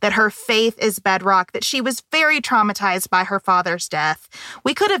family, that her faith is bedrock, that she was very traumatized by her father's death.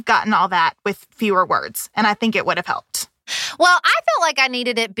 We could have gotten all that with fewer words, and I think it would have helped. Well, I felt like I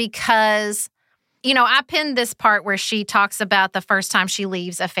needed it because, I pinned this part where she talks about the first time she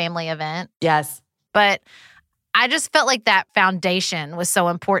leaves a family event. Yes. But I just felt like that foundation was so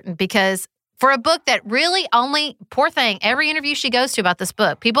important because for a book that really only, poor thing, every interview she goes to about this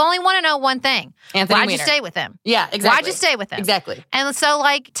book, people only want to know one thing. Anthony Why'd Weiner. you stay with him? Yeah, exactly. Why'd you stay with him? Exactly. And so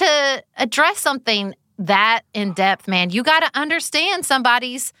to address something that in depth, man, you got to understand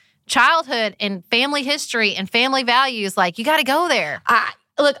somebody's childhood and family history and family values. Like, you got to go there.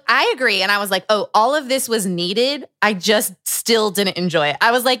 Look, I agree. And I was like, all of this was needed. I just still didn't enjoy it.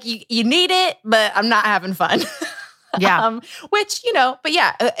 I was like, you need it, but I'm not having fun. Yeah. Which, but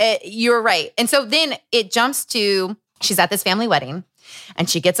yeah, you're right. And so then it jumps to, she's at this family wedding and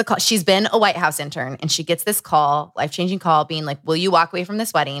she gets a call. She's been a White House intern and she gets this call, life-changing call being like, will you walk away from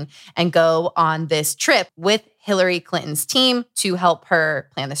this wedding and go on this trip with Hillary Clinton's team to help her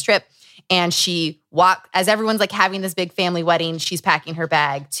plan this trip? And she as everyone's like having this big family wedding, she's packing her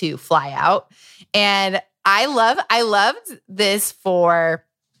bag to fly out. And I loved this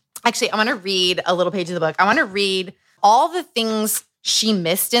actually, I'm going to read a little page of the book. I want to read all the things she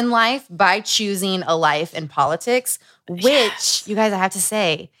missed in life by choosing a life in politics, which, you guys, I have to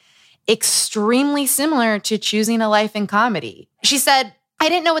say, extremely similar to choosing a life in comedy. She said, I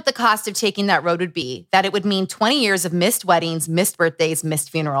didn't know what the cost of taking that road would be, that it would mean 20 years of missed weddings, missed birthdays,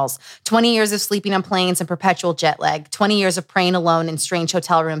 missed funerals, 20 years of sleeping on planes and perpetual jet lag, 20 years of praying alone in strange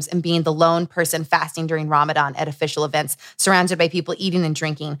hotel rooms and being the lone person fasting during Ramadan at official events, surrounded by people eating and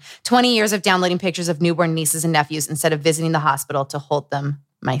drinking, 20 years of downloading pictures of newborn nieces and nephews instead of visiting the hospital to hold them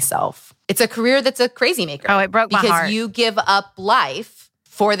myself. It's a career that's a crazy maker. Oh, it broke my heart. Because you give up life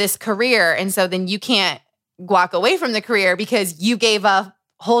for this career, and so then you can't walk away from the career because you gave up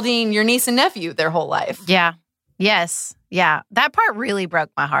holding your niece and nephew their whole life. Yeah. Yes. Yeah. That part really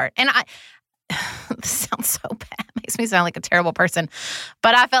broke my heart. And this sounds so bad. It makes me sound like a terrible person.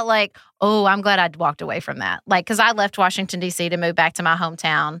 But I felt like, I'm glad I'd walked away from that. Like, because I left Washington, D.C. to move back to my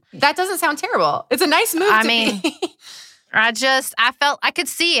hometown. That doesn't sound terrible. It's a nice move I could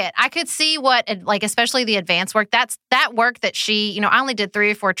see it. I could see what, like, especially the advanced work. That work that she, I only did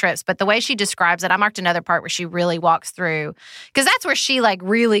 3 or 4 trips, but the way she describes it, I marked another part where she really walks through, because that's where she like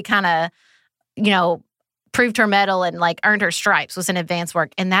really kind of, proved her mettle and like earned her stripes, was in advanced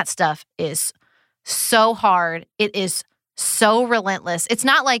work. And that stuff is so hard. It is so relentless. It's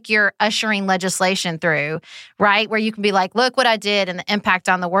not like you're ushering legislation through, right? Where you can be like, look what I did and the impact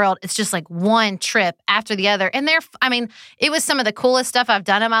on the world. It's just like one trip after the other. And it was some of the coolest stuff I've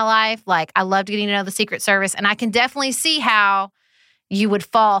done in my life. Like, I loved getting to know the Secret Service, and I can definitely see how you would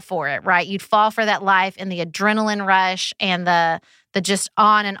fall for it, right? You'd fall for that life and the adrenaline rush and the just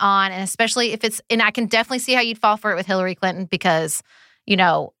on. And especially and I can definitely see how you'd fall for it with Hillary Clinton, because,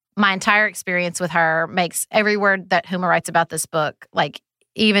 my entire experience with her makes every word that Huma writes about this book like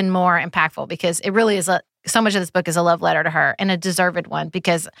even more impactful, because it really is so much of this book is a love letter to her, and a deserved one,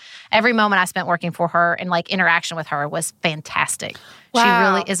 because every moment I spent working for her and like interaction with her was fantastic. Wow. She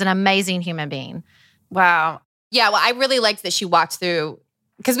really is an amazing human being. Wow. Yeah, well, I really liked that she walked through,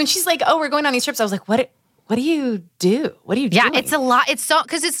 because when she's like, oh, we're going on these trips, I was like, what do you do? What are you doing? Yeah, it's a lot. It's so,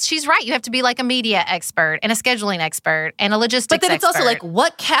 because she's right. You have to be like a media expert and a scheduling expert and a logistics expert. But then it's also like,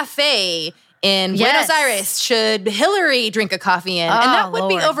 what cafe in Buenos Aires should Hillary drink a coffee in? And that would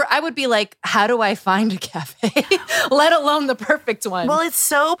be I would be like, how do I find a cafe? Let alone the perfect one. Well, it's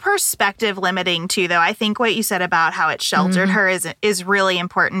so perspective limiting too, though. I think what you said about how it sheltered her is really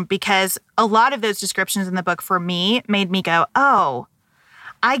important, because a lot of those descriptions in the book for me made me go, oh,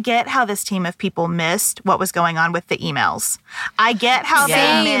 I get how this team of people missed what was going on with the emails. I get how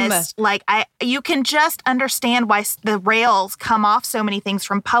they missed, you can just understand why the rails come off so many things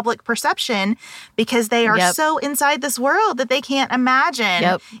from public perception, because they are so inside this world that they can't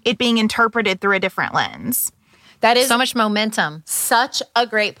imagine it being interpreted through a different lens. That is so much momentum. Such a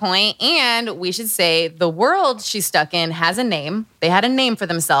great point. And we should say the world she's stuck in has a name. They had a name for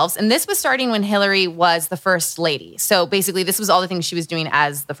themselves. And this was starting when Hillary was the first lady. So basically, this was all the things she was doing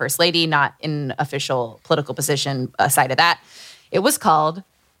as the first lady, not in official political position aside of that. It was called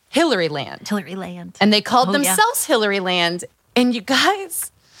Hillaryland. Hillaryland. And they called themselves Hillaryland. And you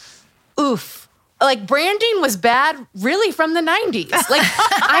guys, oof. Like, branding was bad really from the 90s. Like,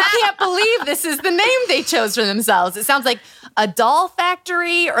 I can't believe this is the name they chose for themselves. It sounds like a doll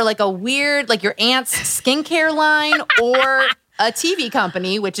factory, or like a weird, like your aunt's skincare line, or a TV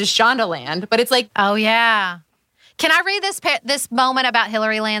company, which is Shondaland. But it's like, oh, yeah. Can I read this moment about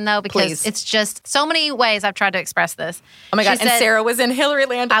Hillaryland, though? Because it's just so many ways I've tried to express this. Oh, my God. And Sarah was in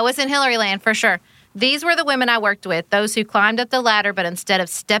Hillaryland. I was in Hillaryland, for sure. These were the women I worked with, those who climbed up the ladder, but instead of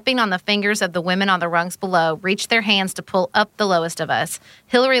stepping on the fingers of the women on the rungs below, reached their hands to pull up the lowest of us.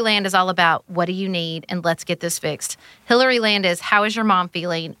 Hillaryland is all about, what do you need, and let's get this fixed. Hillaryland is, how is your mom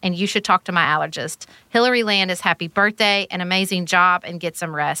feeling, and you should talk to my allergist. Hillaryland is, happy birthday, an amazing job, and get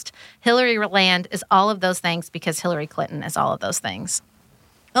some rest. Hillaryland is all of those things, because Hillary Clinton is all of those things.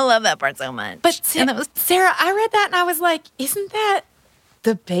 I love that part so much. But Sarah, I read that and I was like, isn't that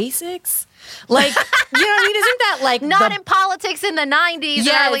the basics? Like, you know what I mean? Isn't that like not in politics in the 90s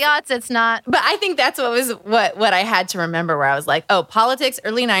or early aughts? It's not. But I think that's what I had to remember, where I was like, oh, politics,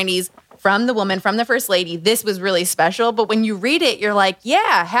 early 90s, from the woman, from the first lady, this was really special. But when you read it, you're like,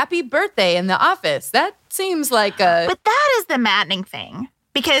 yeah, happy birthday in the office. That seems like a... But that is the maddening thing,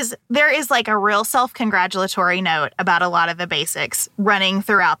 because there is like a real self-congratulatory note about a lot of the basics running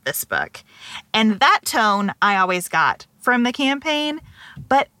throughout this book. And that tone I always got from the campaign,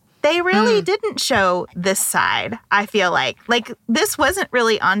 but they really didn't show this side, I feel like. Like, this wasn't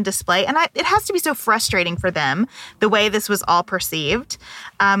really on display. And it has to be so frustrating for them, the way this was all perceived,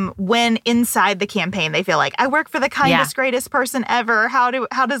 when inside the campaign they feel like, I work for the kindest, greatest person ever. How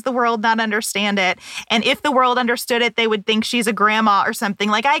does the world not understand it? And if the world understood it, they would think she's a grandma or something.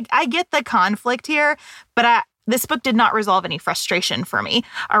 Like, I get the conflict here, but this book did not resolve any frustration for me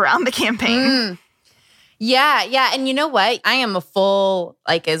around the campaign. Yeah. And you know what? I am a full,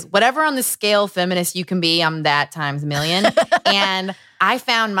 as whatever on the scale feminist you can be, I'm that times a million. And I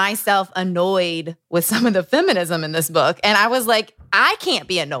found myself annoyed with some of the feminism in this book. And I was like, I can't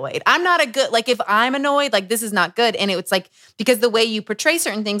be annoyed. I'm not if I'm annoyed, this is not good. And it's because the way you portray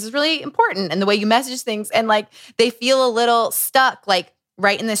certain things is really important, and the way you message things, and they feel a little stuck,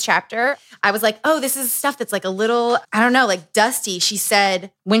 right in this chapter, I was like, oh, this is stuff that's a little, I don't know, dusty. She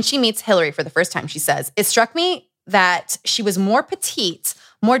said, when she meets Hillary for the first time, she says, it struck me that she was more petite,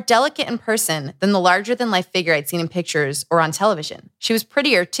 more delicate in person than the larger-than-life figure I'd seen in pictures or on television. She was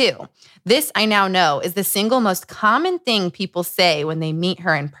prettier, too. This, I now know, is the single most common thing people say when they meet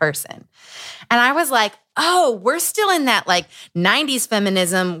her in person. And I was like, oh, we're still in that like 90s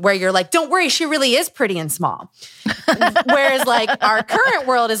feminism where you're like, don't worry, she really is pretty and small. Whereas like our current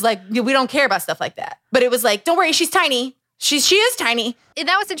world is like, we don't care about stuff like that. But it was like, don't worry, she's tiny. She is tiny. And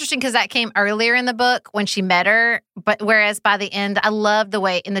that was interesting because that came earlier in the book when she met her. But whereas by the end, I love the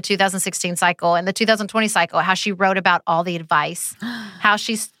way in the 2016 cycle and the 2020 cycle, how she wrote about all the advice, how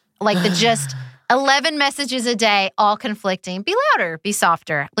she's like the just 11 messages a day, all conflicting. Be louder, be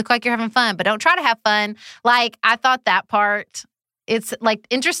softer, look like you're having fun, but don't try to have fun. Like, I thought that part, it's like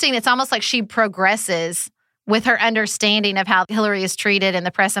interesting. It's almost like she progresses with her understanding of how Hillary is treated in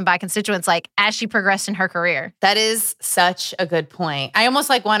the press and by constituents, like as she progressed in her career. That is such a good point. I almost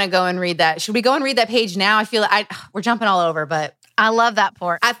like want to go and read that. Should we go and read that page now? I feel like we're jumping all over, but I love that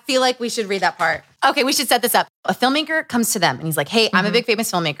part. I feel like we should read that part. Okay, we should set this up. A filmmaker comes to them and he's like, hey, I'm a big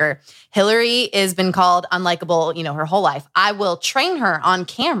famous filmmaker. Hillary has been called unlikable, her whole life. I will train her on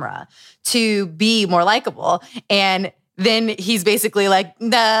camera to be more likable. And then he's basically like,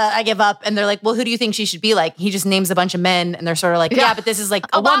 I give up. And they're like, well, who do you think she should be like? He just names a bunch of men and they're sort of like, yeah, but this is like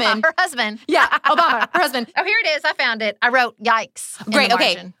a Obama, woman. Her husband. Yeah, Obama, her husband. Oh, here it is. I found it. I wrote, yikes. Great,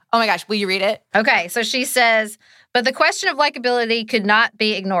 okay. Oh my gosh, will you read it? Okay, so she says, but the question of likability could not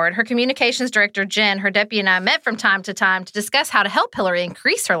be ignored. Her communications director, Jen, her deputy, and I met from time to time to discuss how to help Hillary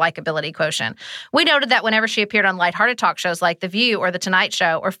increase her likability quotient. We noted that whenever she appeared on lighthearted talk shows like The View or The Tonight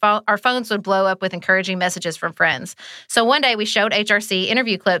Show, our phones would blow up with encouraging messages from friends. So one day we showed HRC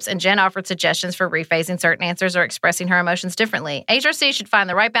interview clips and Jen offered suggestions for rephrasing certain answers or expressing her emotions differently. HRC should find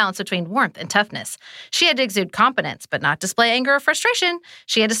the right balance between warmth and toughness. She had to exude competence, but not display anger or frustration.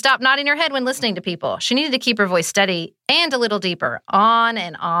 She had to stop nodding her head when listening to people. She needed to keep her voice steady and a little deeper. On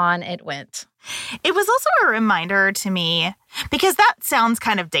and on it went. It was also a reminder to me, because that sounds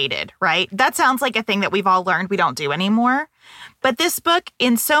kind of dated, right? That sounds like a thing that we've all learned we don't do anymore. But this book,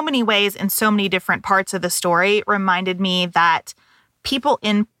 in so many ways, in so many different parts of the story, reminded me that people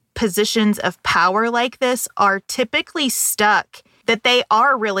in positions of power like this are typically stuck, that they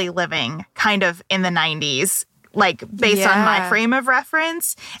are really living kind of in the 90s. Like, based on my frame of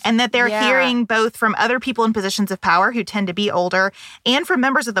reference, and that they're hearing both from other people in positions of power who tend to be older and from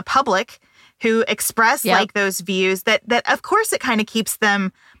members of the public who express like those views, that of course it kind of keeps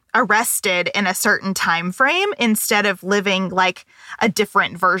them arrested in a certain time frame instead of living like a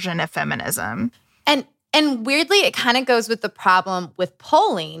different version of feminism. And weirdly, it kind of goes with the problem with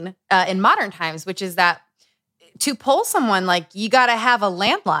polling in modern times, which is that to poll someone, like, you got to have a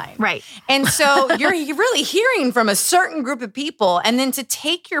landline. Right. And so you're really hearing from a certain group of people. And then to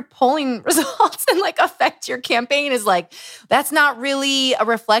take your polling results and like affect your campaign is like, that's not really a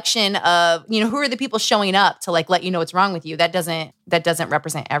reflection of, who are the people showing up to like let you know what's wrong with you. That doesn't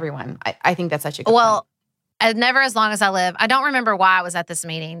represent everyone. I think that's such a good point. Never as long as I live. I don't remember why I was at this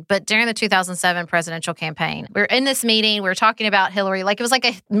meeting, but during the 2007 presidential campaign, we were in this meeting. We were talking about Hillary. Like, it was like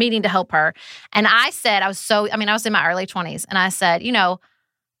a meeting to help her. And I said, I was in my early 20s. And I said, I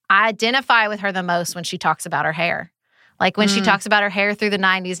identify with her the most when she talks about her hair. Like when she talks about her hair through the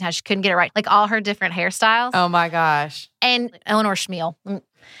 90s and how she couldn't get it right. Like all her different hairstyles. Oh my gosh. And Eleanor Schmiel,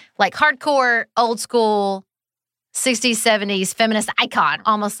 like hardcore, old school, 60s, 70s feminist icon,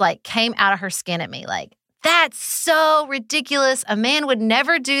 almost like came out of her skin at me. Like, that's so ridiculous. A man would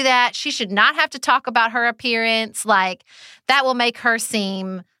never do that. She should not have to talk about her appearance. Like, that will make her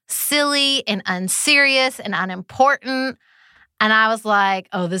seem silly and unserious and unimportant. And I was like,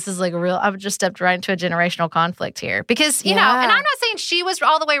 oh, this is like I've just stepped right into a generational conflict here. Because, and I'm not saying she was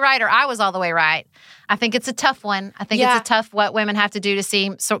all the way right or I was all the way right. I think it's a tough one. I think it's a tough what women have to do to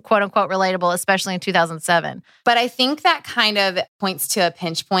seem quote unquote relatable, especially in 2007. But I think that kind of points to a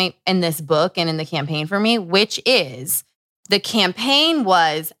pinch point in this book and in the campaign for me, which is the campaign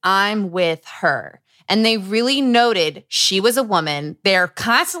was, I'm with her. And they really noted she was a woman. They're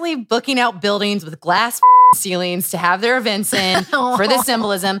constantly booking out buildings with glass ceilings to have their events in for the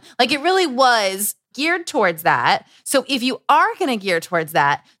symbolism. Like, it really was geared towards that. So if you are going to gear towards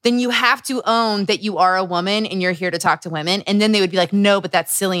that, then you have to own that you are a woman and you're here to talk to women. And then they would be like, no, but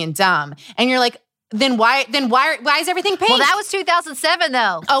that's silly and dumb. And you're like, then why is everything pink? Well, that was 2007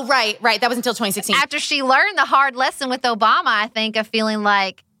 though. Oh, right. That was until 2016. After she learned the hard lesson with Obama, I think, of feeling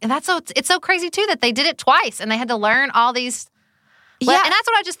like, and it's so crazy too that they did it twice and they had to learn all these. Yeah. And that's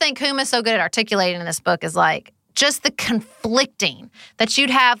what I just think Huma is so good at articulating in this book is like just the conflicting that you'd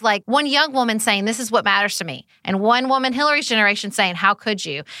have like one young woman saying, this is what matters to me. And one woman, Hillary's generation, saying, how could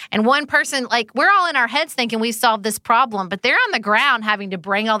you? And one person, like, we're all in our heads thinking we've solved this problem, but they're on the ground having to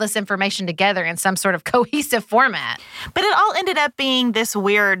bring all this information together in some sort of cohesive format. But it all ended up being this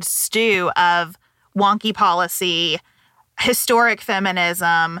weird stew of wonky policy, historic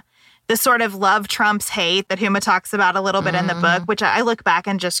feminism, the sort of love trumps hate that Huma talks about a little bit in the book, which I look back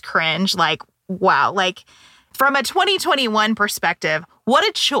and just cringe, like, wow, like from a 2021 perspective, what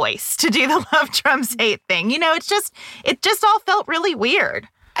a choice to do the love trumps hate thing. It just all felt really weird.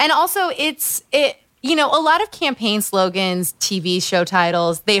 And also a lot of campaign slogans, TV show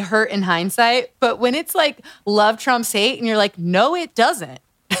titles, they hurt in hindsight. But when it's like love trumps hate and you're like, no, it doesn't.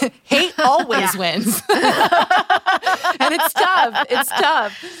 Hate always wins. And it's tough. It's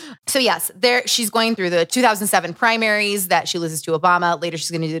tough. So yes, she's going through the 2007 primaries that she loses to Obama. Later, she's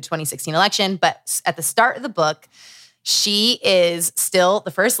going to do the 2016 election. But at the start of the book, she is still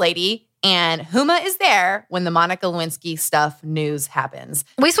the first lady. And Huma is there when the Monica Lewinsky stuff news happens.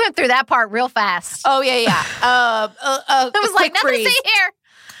 We swim through that part real fast. Oh, yeah. It was like, nothing to see here.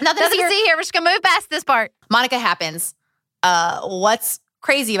 Nothing to see here. We're just going to move past this part. Monica happens. What's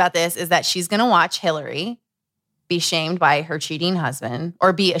crazy about this is that she's going to watch Hillary be shamed by her cheating husband,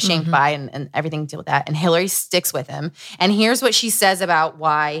 or be ashamed by and everything to do with that. And Hillary sticks with him. And here's what she says about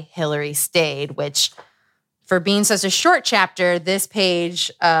why Hillary stayed, which for being such a short chapter, this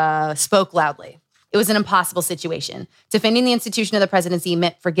page spoke loudly. It was an impossible situation. Defending the institution of the presidency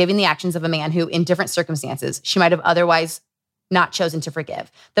meant forgiving the actions of a man who, in different circumstances, she might have otherwise not chosen to forgive.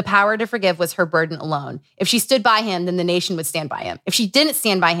 The power to forgive was her burden alone. If she stood by him, then the nation would stand by him. If she didn't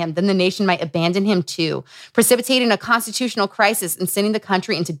stand by him, then the nation might abandon him too, precipitating a constitutional crisis and sending the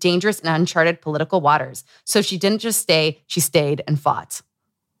country into dangerous and uncharted political waters. So she didn't just stay, she stayed and fought.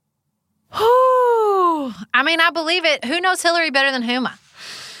 I mean, I believe it. Who knows Hillary better than Huma?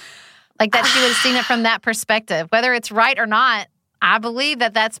 Like that she would have seen it from that perspective. Whether it's right or not, I believe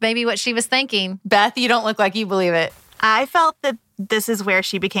that that's maybe what she was thinking. Beth, you don't look like you believe it. I felt that this is where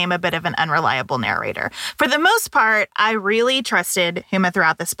she became a bit of an unreliable narrator. For the most part, I really trusted Huma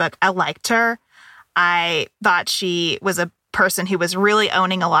throughout this book. I liked her. I thought she was a person who was really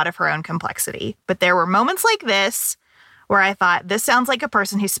owning a lot of her own complexity. But there were moments like this where I thought, this sounds like a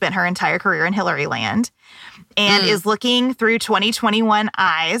person who spent her entire career in Hillary land and is looking through 2021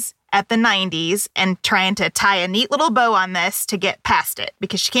 eyes at the 90s and trying to tie a neat little bow on this to get past it,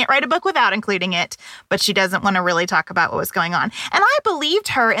 because she can't write a book without including it, but she doesn't want to really talk about what was going on. And I believed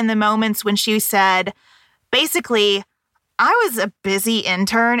her in the moments when she said, basically, I was a busy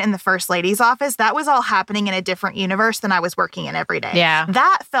intern in the First Lady's office. That was all happening in a different universe than I was working in every day. Yeah.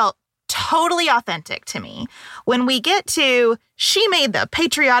 That felt totally authentic to me. When we get to, she made the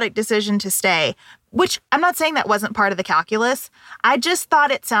patriotic decision to stay, which I'm not saying that wasn't part of the calculus. I just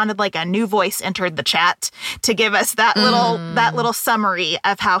thought it sounded like a new voice entered the chat to give us that little summary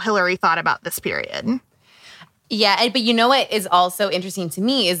of how Hillary thought about this period. Yeah, but you know what is also interesting to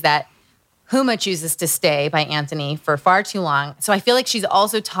me is that Huma chooses to stay by Anthony for far too long. So I feel like she's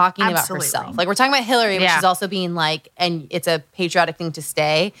also talking about herself. Like, we're talking about Hillary, but she's also being like, and it's a patriotic thing to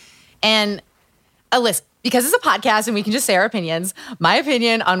stay. And listen, because it's a podcast and we can just say our opinions, my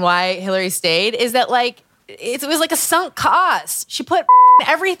opinion on why Hillary stayed is that, like, it was like a sunk cost. She put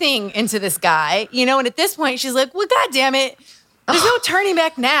everything into this guy, and at this point she's like, well, God damn it. There's no turning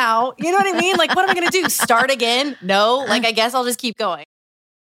back now. You know what I mean? Like, what am I going to do? Start again? No. Like, I guess I'll just keep going.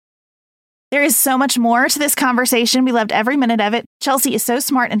 There is so much more to this conversation. We loved every minute of it. Chelsea is so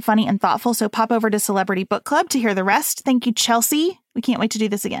smart and funny and thoughtful, so pop over to Celebrity Book Club to hear the rest. Thank you, Chelsea. We can't wait to do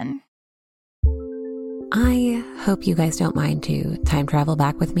this again. I hope you guys don't mind to time travel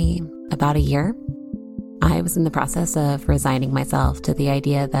back with me about a year. I was in the process of resigning myself to the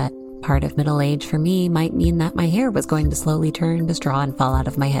idea that part of middle age for me might mean that my hair was going to slowly turn to straw and fall out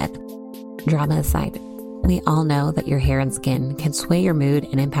of my head. Drama aside, we all know that your hair and skin can sway your mood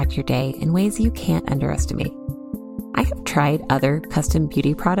and impact your day in ways you can't underestimate. I have tried other custom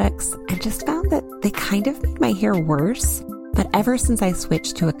beauty products and just found that they kind of made my hair worse. But ever since I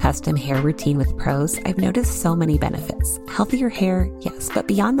switched to a custom hair routine with Prose, I've noticed so many benefits. Healthier hair, yes, but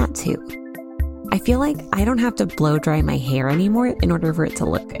beyond that too. I feel like I don't have to blow dry my hair anymore in order for it to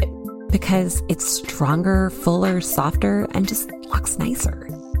look good, because it's stronger, fuller, softer, and just looks nicer.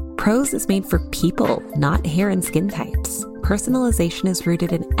 Prose is made for people, not hair and skin types. Personalization is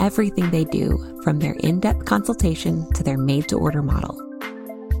rooted in everything they do, from their in-depth consultation to their made-to-order model.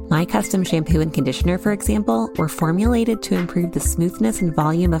 My custom shampoo and conditioner, for example, were formulated to improve the smoothness and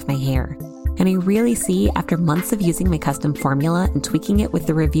volume of my hair. And I really see, after months of using my custom formula and tweaking it with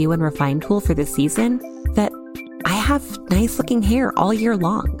the Review and Refine tool for this season, that I have nice-looking hair all year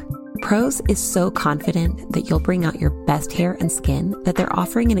long. Prose is so confident that you'll bring out your best hair and skin that they're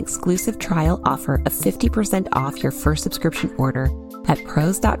offering an exclusive trial offer of 50% off your first subscription order at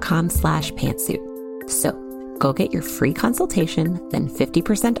prose.com/pantsuit. So go get your free consultation, then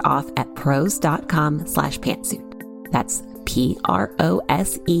 50% off at prose.com/pantsuit. That's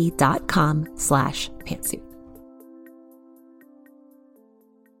prose.com/pantsuit.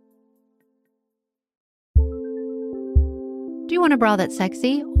 Do you want a bra that's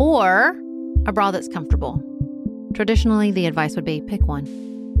sexy or a bra that's comfortable? Traditionally, the advice would be pick one.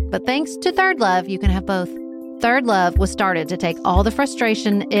 But thanks to Third Love, you can have both. Third Love was started to take all the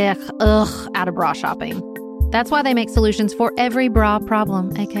frustration, out of bra shopping. That's why they make solutions for every bra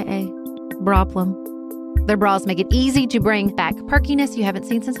problem, aka problem. Their bras make it easy to bring back perkiness you haven't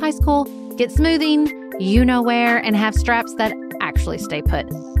seen since high school, get smoothing, you know where, and have straps that actually stay put.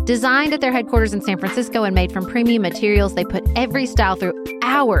 Designed at their headquarters in San Francisco and made from premium materials, they put every style through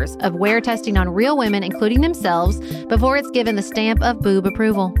hours of wear testing on real women, including themselves, before it's given the stamp of boob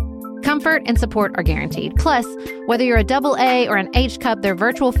approval. Comfort and support are guaranteed. Plus, whether you're a double A or an H cup, their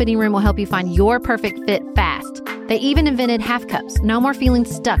virtual fitting room will help you find your perfect fit fast. They even invented half cups. No more feeling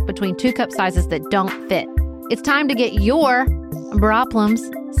stuck between 2 cup sizes that don't fit. It's time to get your problems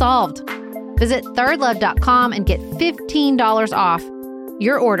solved. Visit thirdlove.com and get $15 off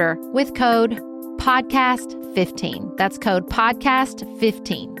your order with code PODCAST15. That's code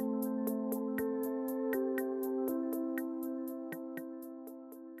PODCAST15.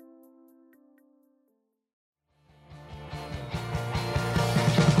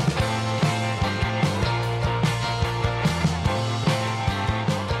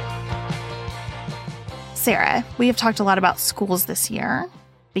 Sarah, we have talked a lot about schools this year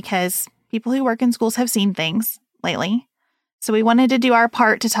because people who work in schools have seen things lately. So we wanted to do our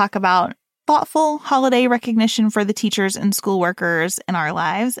part to talk about thoughtful holiday recognition for the teachers and school workers in our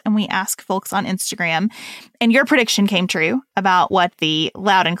lives. And we asked folks on Instagram, and your prediction came true about what the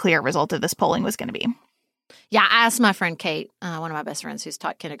loud and clear result of this polling was going to be. Yeah, I asked my friend Kate, one of my best friends who's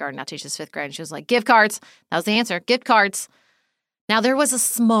taught kindergarten, now teaches 5th grade, and she was like, gift cards. That was the answer, gift cards. Now, there was a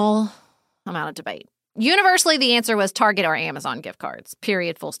small amount of debate. Universally, the answer was Target or Amazon gift cards,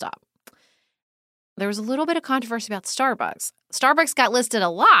 period, full stop. There was a little bit of controversy about Starbucks. Starbucks got listed a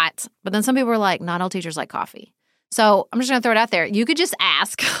lot, but then some people were like, not all teachers like coffee. So I'm just going to throw it out there. You could just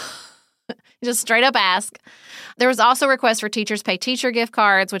ask, just straight up ask. There was also a request for Teachers Pay Teacher gift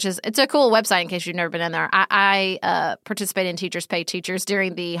cards, it's a cool website in case you've never been in there. I participated in Teachers Pay Teachers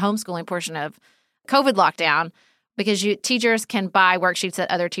during the homeschooling portion of COVID lockdown because teachers can buy worksheets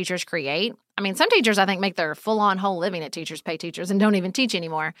that other teachers create. I mean, some teachers, I think, make their full-on whole living at Teachers Pay Teachers and don't even teach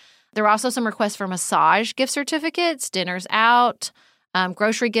anymore. There were also some requests for massage gift certificates, dinners out,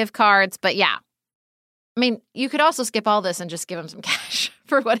 grocery gift cards. But yeah, I mean, you could also skip all this and just give them some cash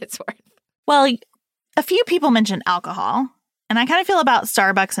for what it's worth. Well, a few people mentioned alcohol, and I kind of feel about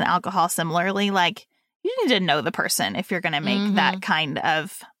Starbucks and alcohol similarly. Like, you need to know the person if you're going to make that kind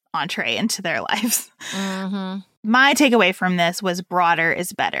of entree into their lives. My takeaway from this was broader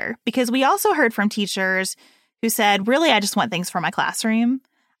is better, because we also heard from teachers who said, really, I just want things for my classroom.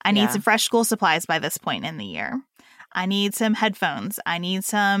 I need some fresh school supplies by this point in the year. I need some headphones. I need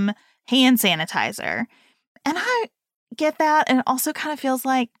some hand sanitizer. And I get that. And it also kind of feels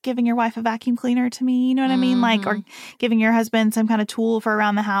like giving your wife a vacuum cleaner to me. You know what I mean? Like, or giving your husband some kind of tool for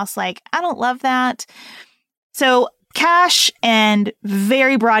around the house. Like, I don't love that. So cash and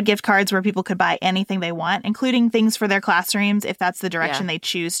very broad gift cards where people could buy anything they want, including things for their classrooms, if that's the direction they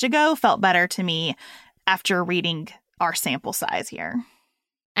choose to go, felt better to me after reading our sample size here.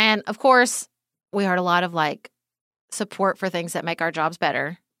 And of course, we heard a lot of support for things that make our jobs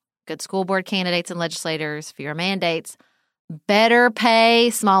better. Good school board candidates and legislators, fewer mandates, better pay,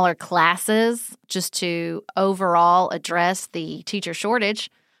 smaller classes, just to overall address the teacher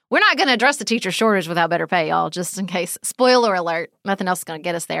shortage. We're not going to address the teacher shortage without better pay, y'all, just in case. Spoiler alert, nothing else is going to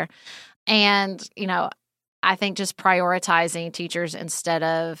get us there. And, I think just prioritizing teachers instead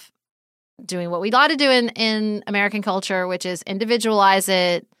of doing what we ought to do in American culture, which is individualize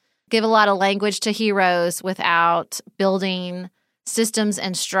it, give a lot of language to heroes without building systems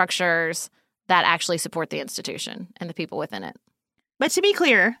and structures that actually support the institution and the people within it. But to be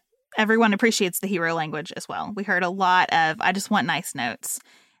clear, everyone appreciates the hero language as well. We heard a lot of, I just want nice notes.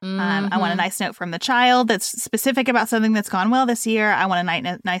 I want a nice note from the child that's specific about something that's gone well this year. I want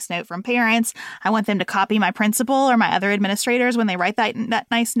a nice note from parents. I want them to copy my principal or my other administrators when they write that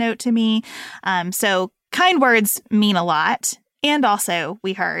nice note to me. So kind words mean a lot. And also,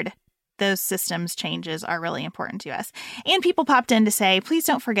 we heard those systems changes are really important to us. And people popped in to say, please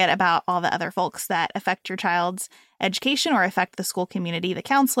don't forget about all the other folks that affect your child's education or affect the school community, the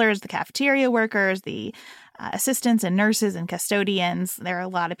counselors, the cafeteria workers, the assistants and nurses and custodians. There are a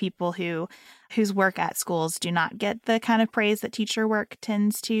lot of people whose work at schools do not get the kind of praise that teacher work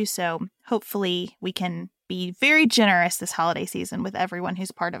tends to. So hopefully we can be very generous this holiday season with everyone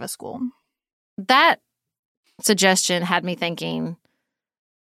who's part of a school. That suggestion had me thinking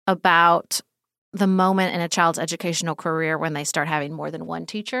about the moment in a child's educational career when they start having more than one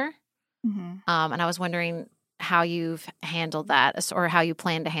teacher. Mm-hmm. And I was wondering how you've handled that, or how you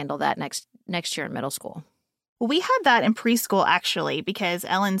plan to handle that next year in middle school. Well, we had that in preschool, actually, because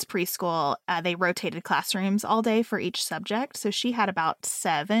Ellen's preschool, they rotated classrooms all day for each subject. So she had about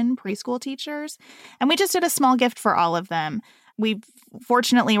 7 preschool teachers, and we just did a small gift for all of them. We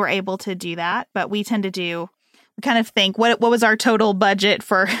fortunately were able to do that, but we tend to we kind of think, what was our total budget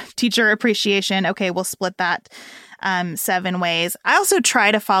for teacher appreciation? Okay, we'll split that 7 ways. I also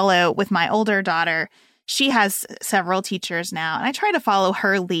try to follow with my older daughter. She has several teachers now, and I try to follow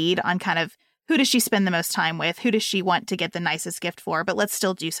her lead on kind of who does she spend the most time with? Who does she want to get the nicest gift for? But let's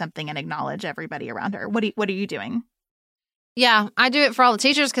still do something and acknowledge everybody around her. What are you doing? Yeah, I do it for all the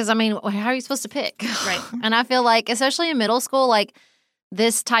teachers because, I mean, how are you supposed to pick? Right. And I feel like, especially in middle school, like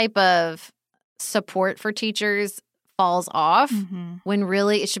this type of support for teachers falls off when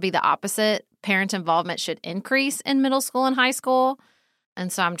really it should be the opposite. Parent involvement should increase in middle school and high school.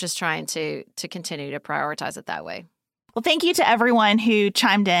 And so I'm just trying to continue to prioritize it that way. Well, thank you to everyone who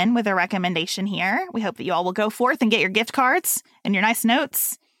chimed in with a recommendation here. We hope that you all will go forth and get your gift cards and your nice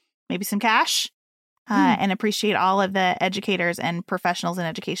notes, maybe some cash, and appreciate all of the educators and professionals in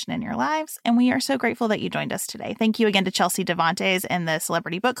education in your lives. And we are so grateful that you joined us today. Thank you again to Chelsea Devantes and the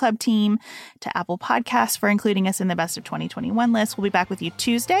Celebrity Book Club team, to Apple Podcasts for including us in the Best of 2021 list. We'll be back with you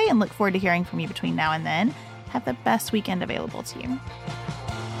Tuesday and look forward to hearing from you between now and then. Have the best weekend available to you.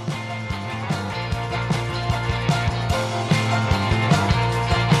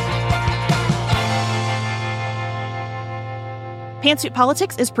 Pantsuit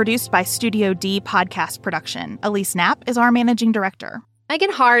Politics is produced by Studio D Podcast Production. Elise Knapp is our managing director. Megan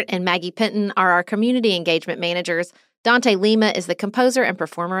Hart and Maggie Pinton are our community engagement managers. Dante Lima is the composer and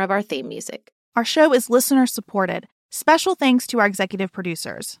performer of our theme music. Our show is listener supported. Special thanks to our executive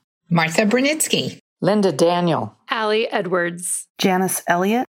producers: Martha Brunitsky, Linda Daniel, Allie Edwards, Janice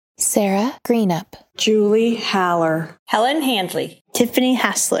Elliott, Sarah Greenup, Julie Haller, Helen Handley, Tiffany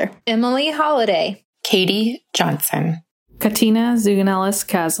Hassler, Emily Holiday, Katie Johnson, Katina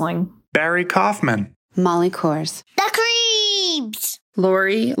Zuganellis-Kasling, Barry Kaufman, Molly Kors, The Creeps,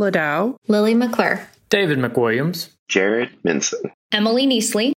 Lori Ladow, Lily McClure, David McWilliams, Jared Minson, Emily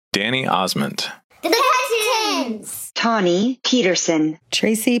Neasley, Danny Osmond, The Hesitons, Tawny Peterson,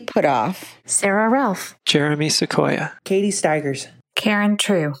 Tracy Putoff, Sarah Ralph, Jeremy Sequoia, Katie Steigers, Karen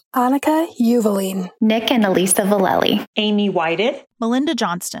True, Annika Uvaline, Nick and Elisa Vallely, Amy Whited, Melinda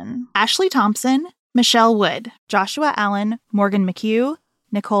Johnston, Ashley Thompson, Michelle Wood, Joshua Allen, Morgan McHugh,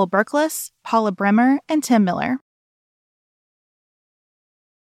 Nicole Berkless, Paula Bremer, and Tim Miller.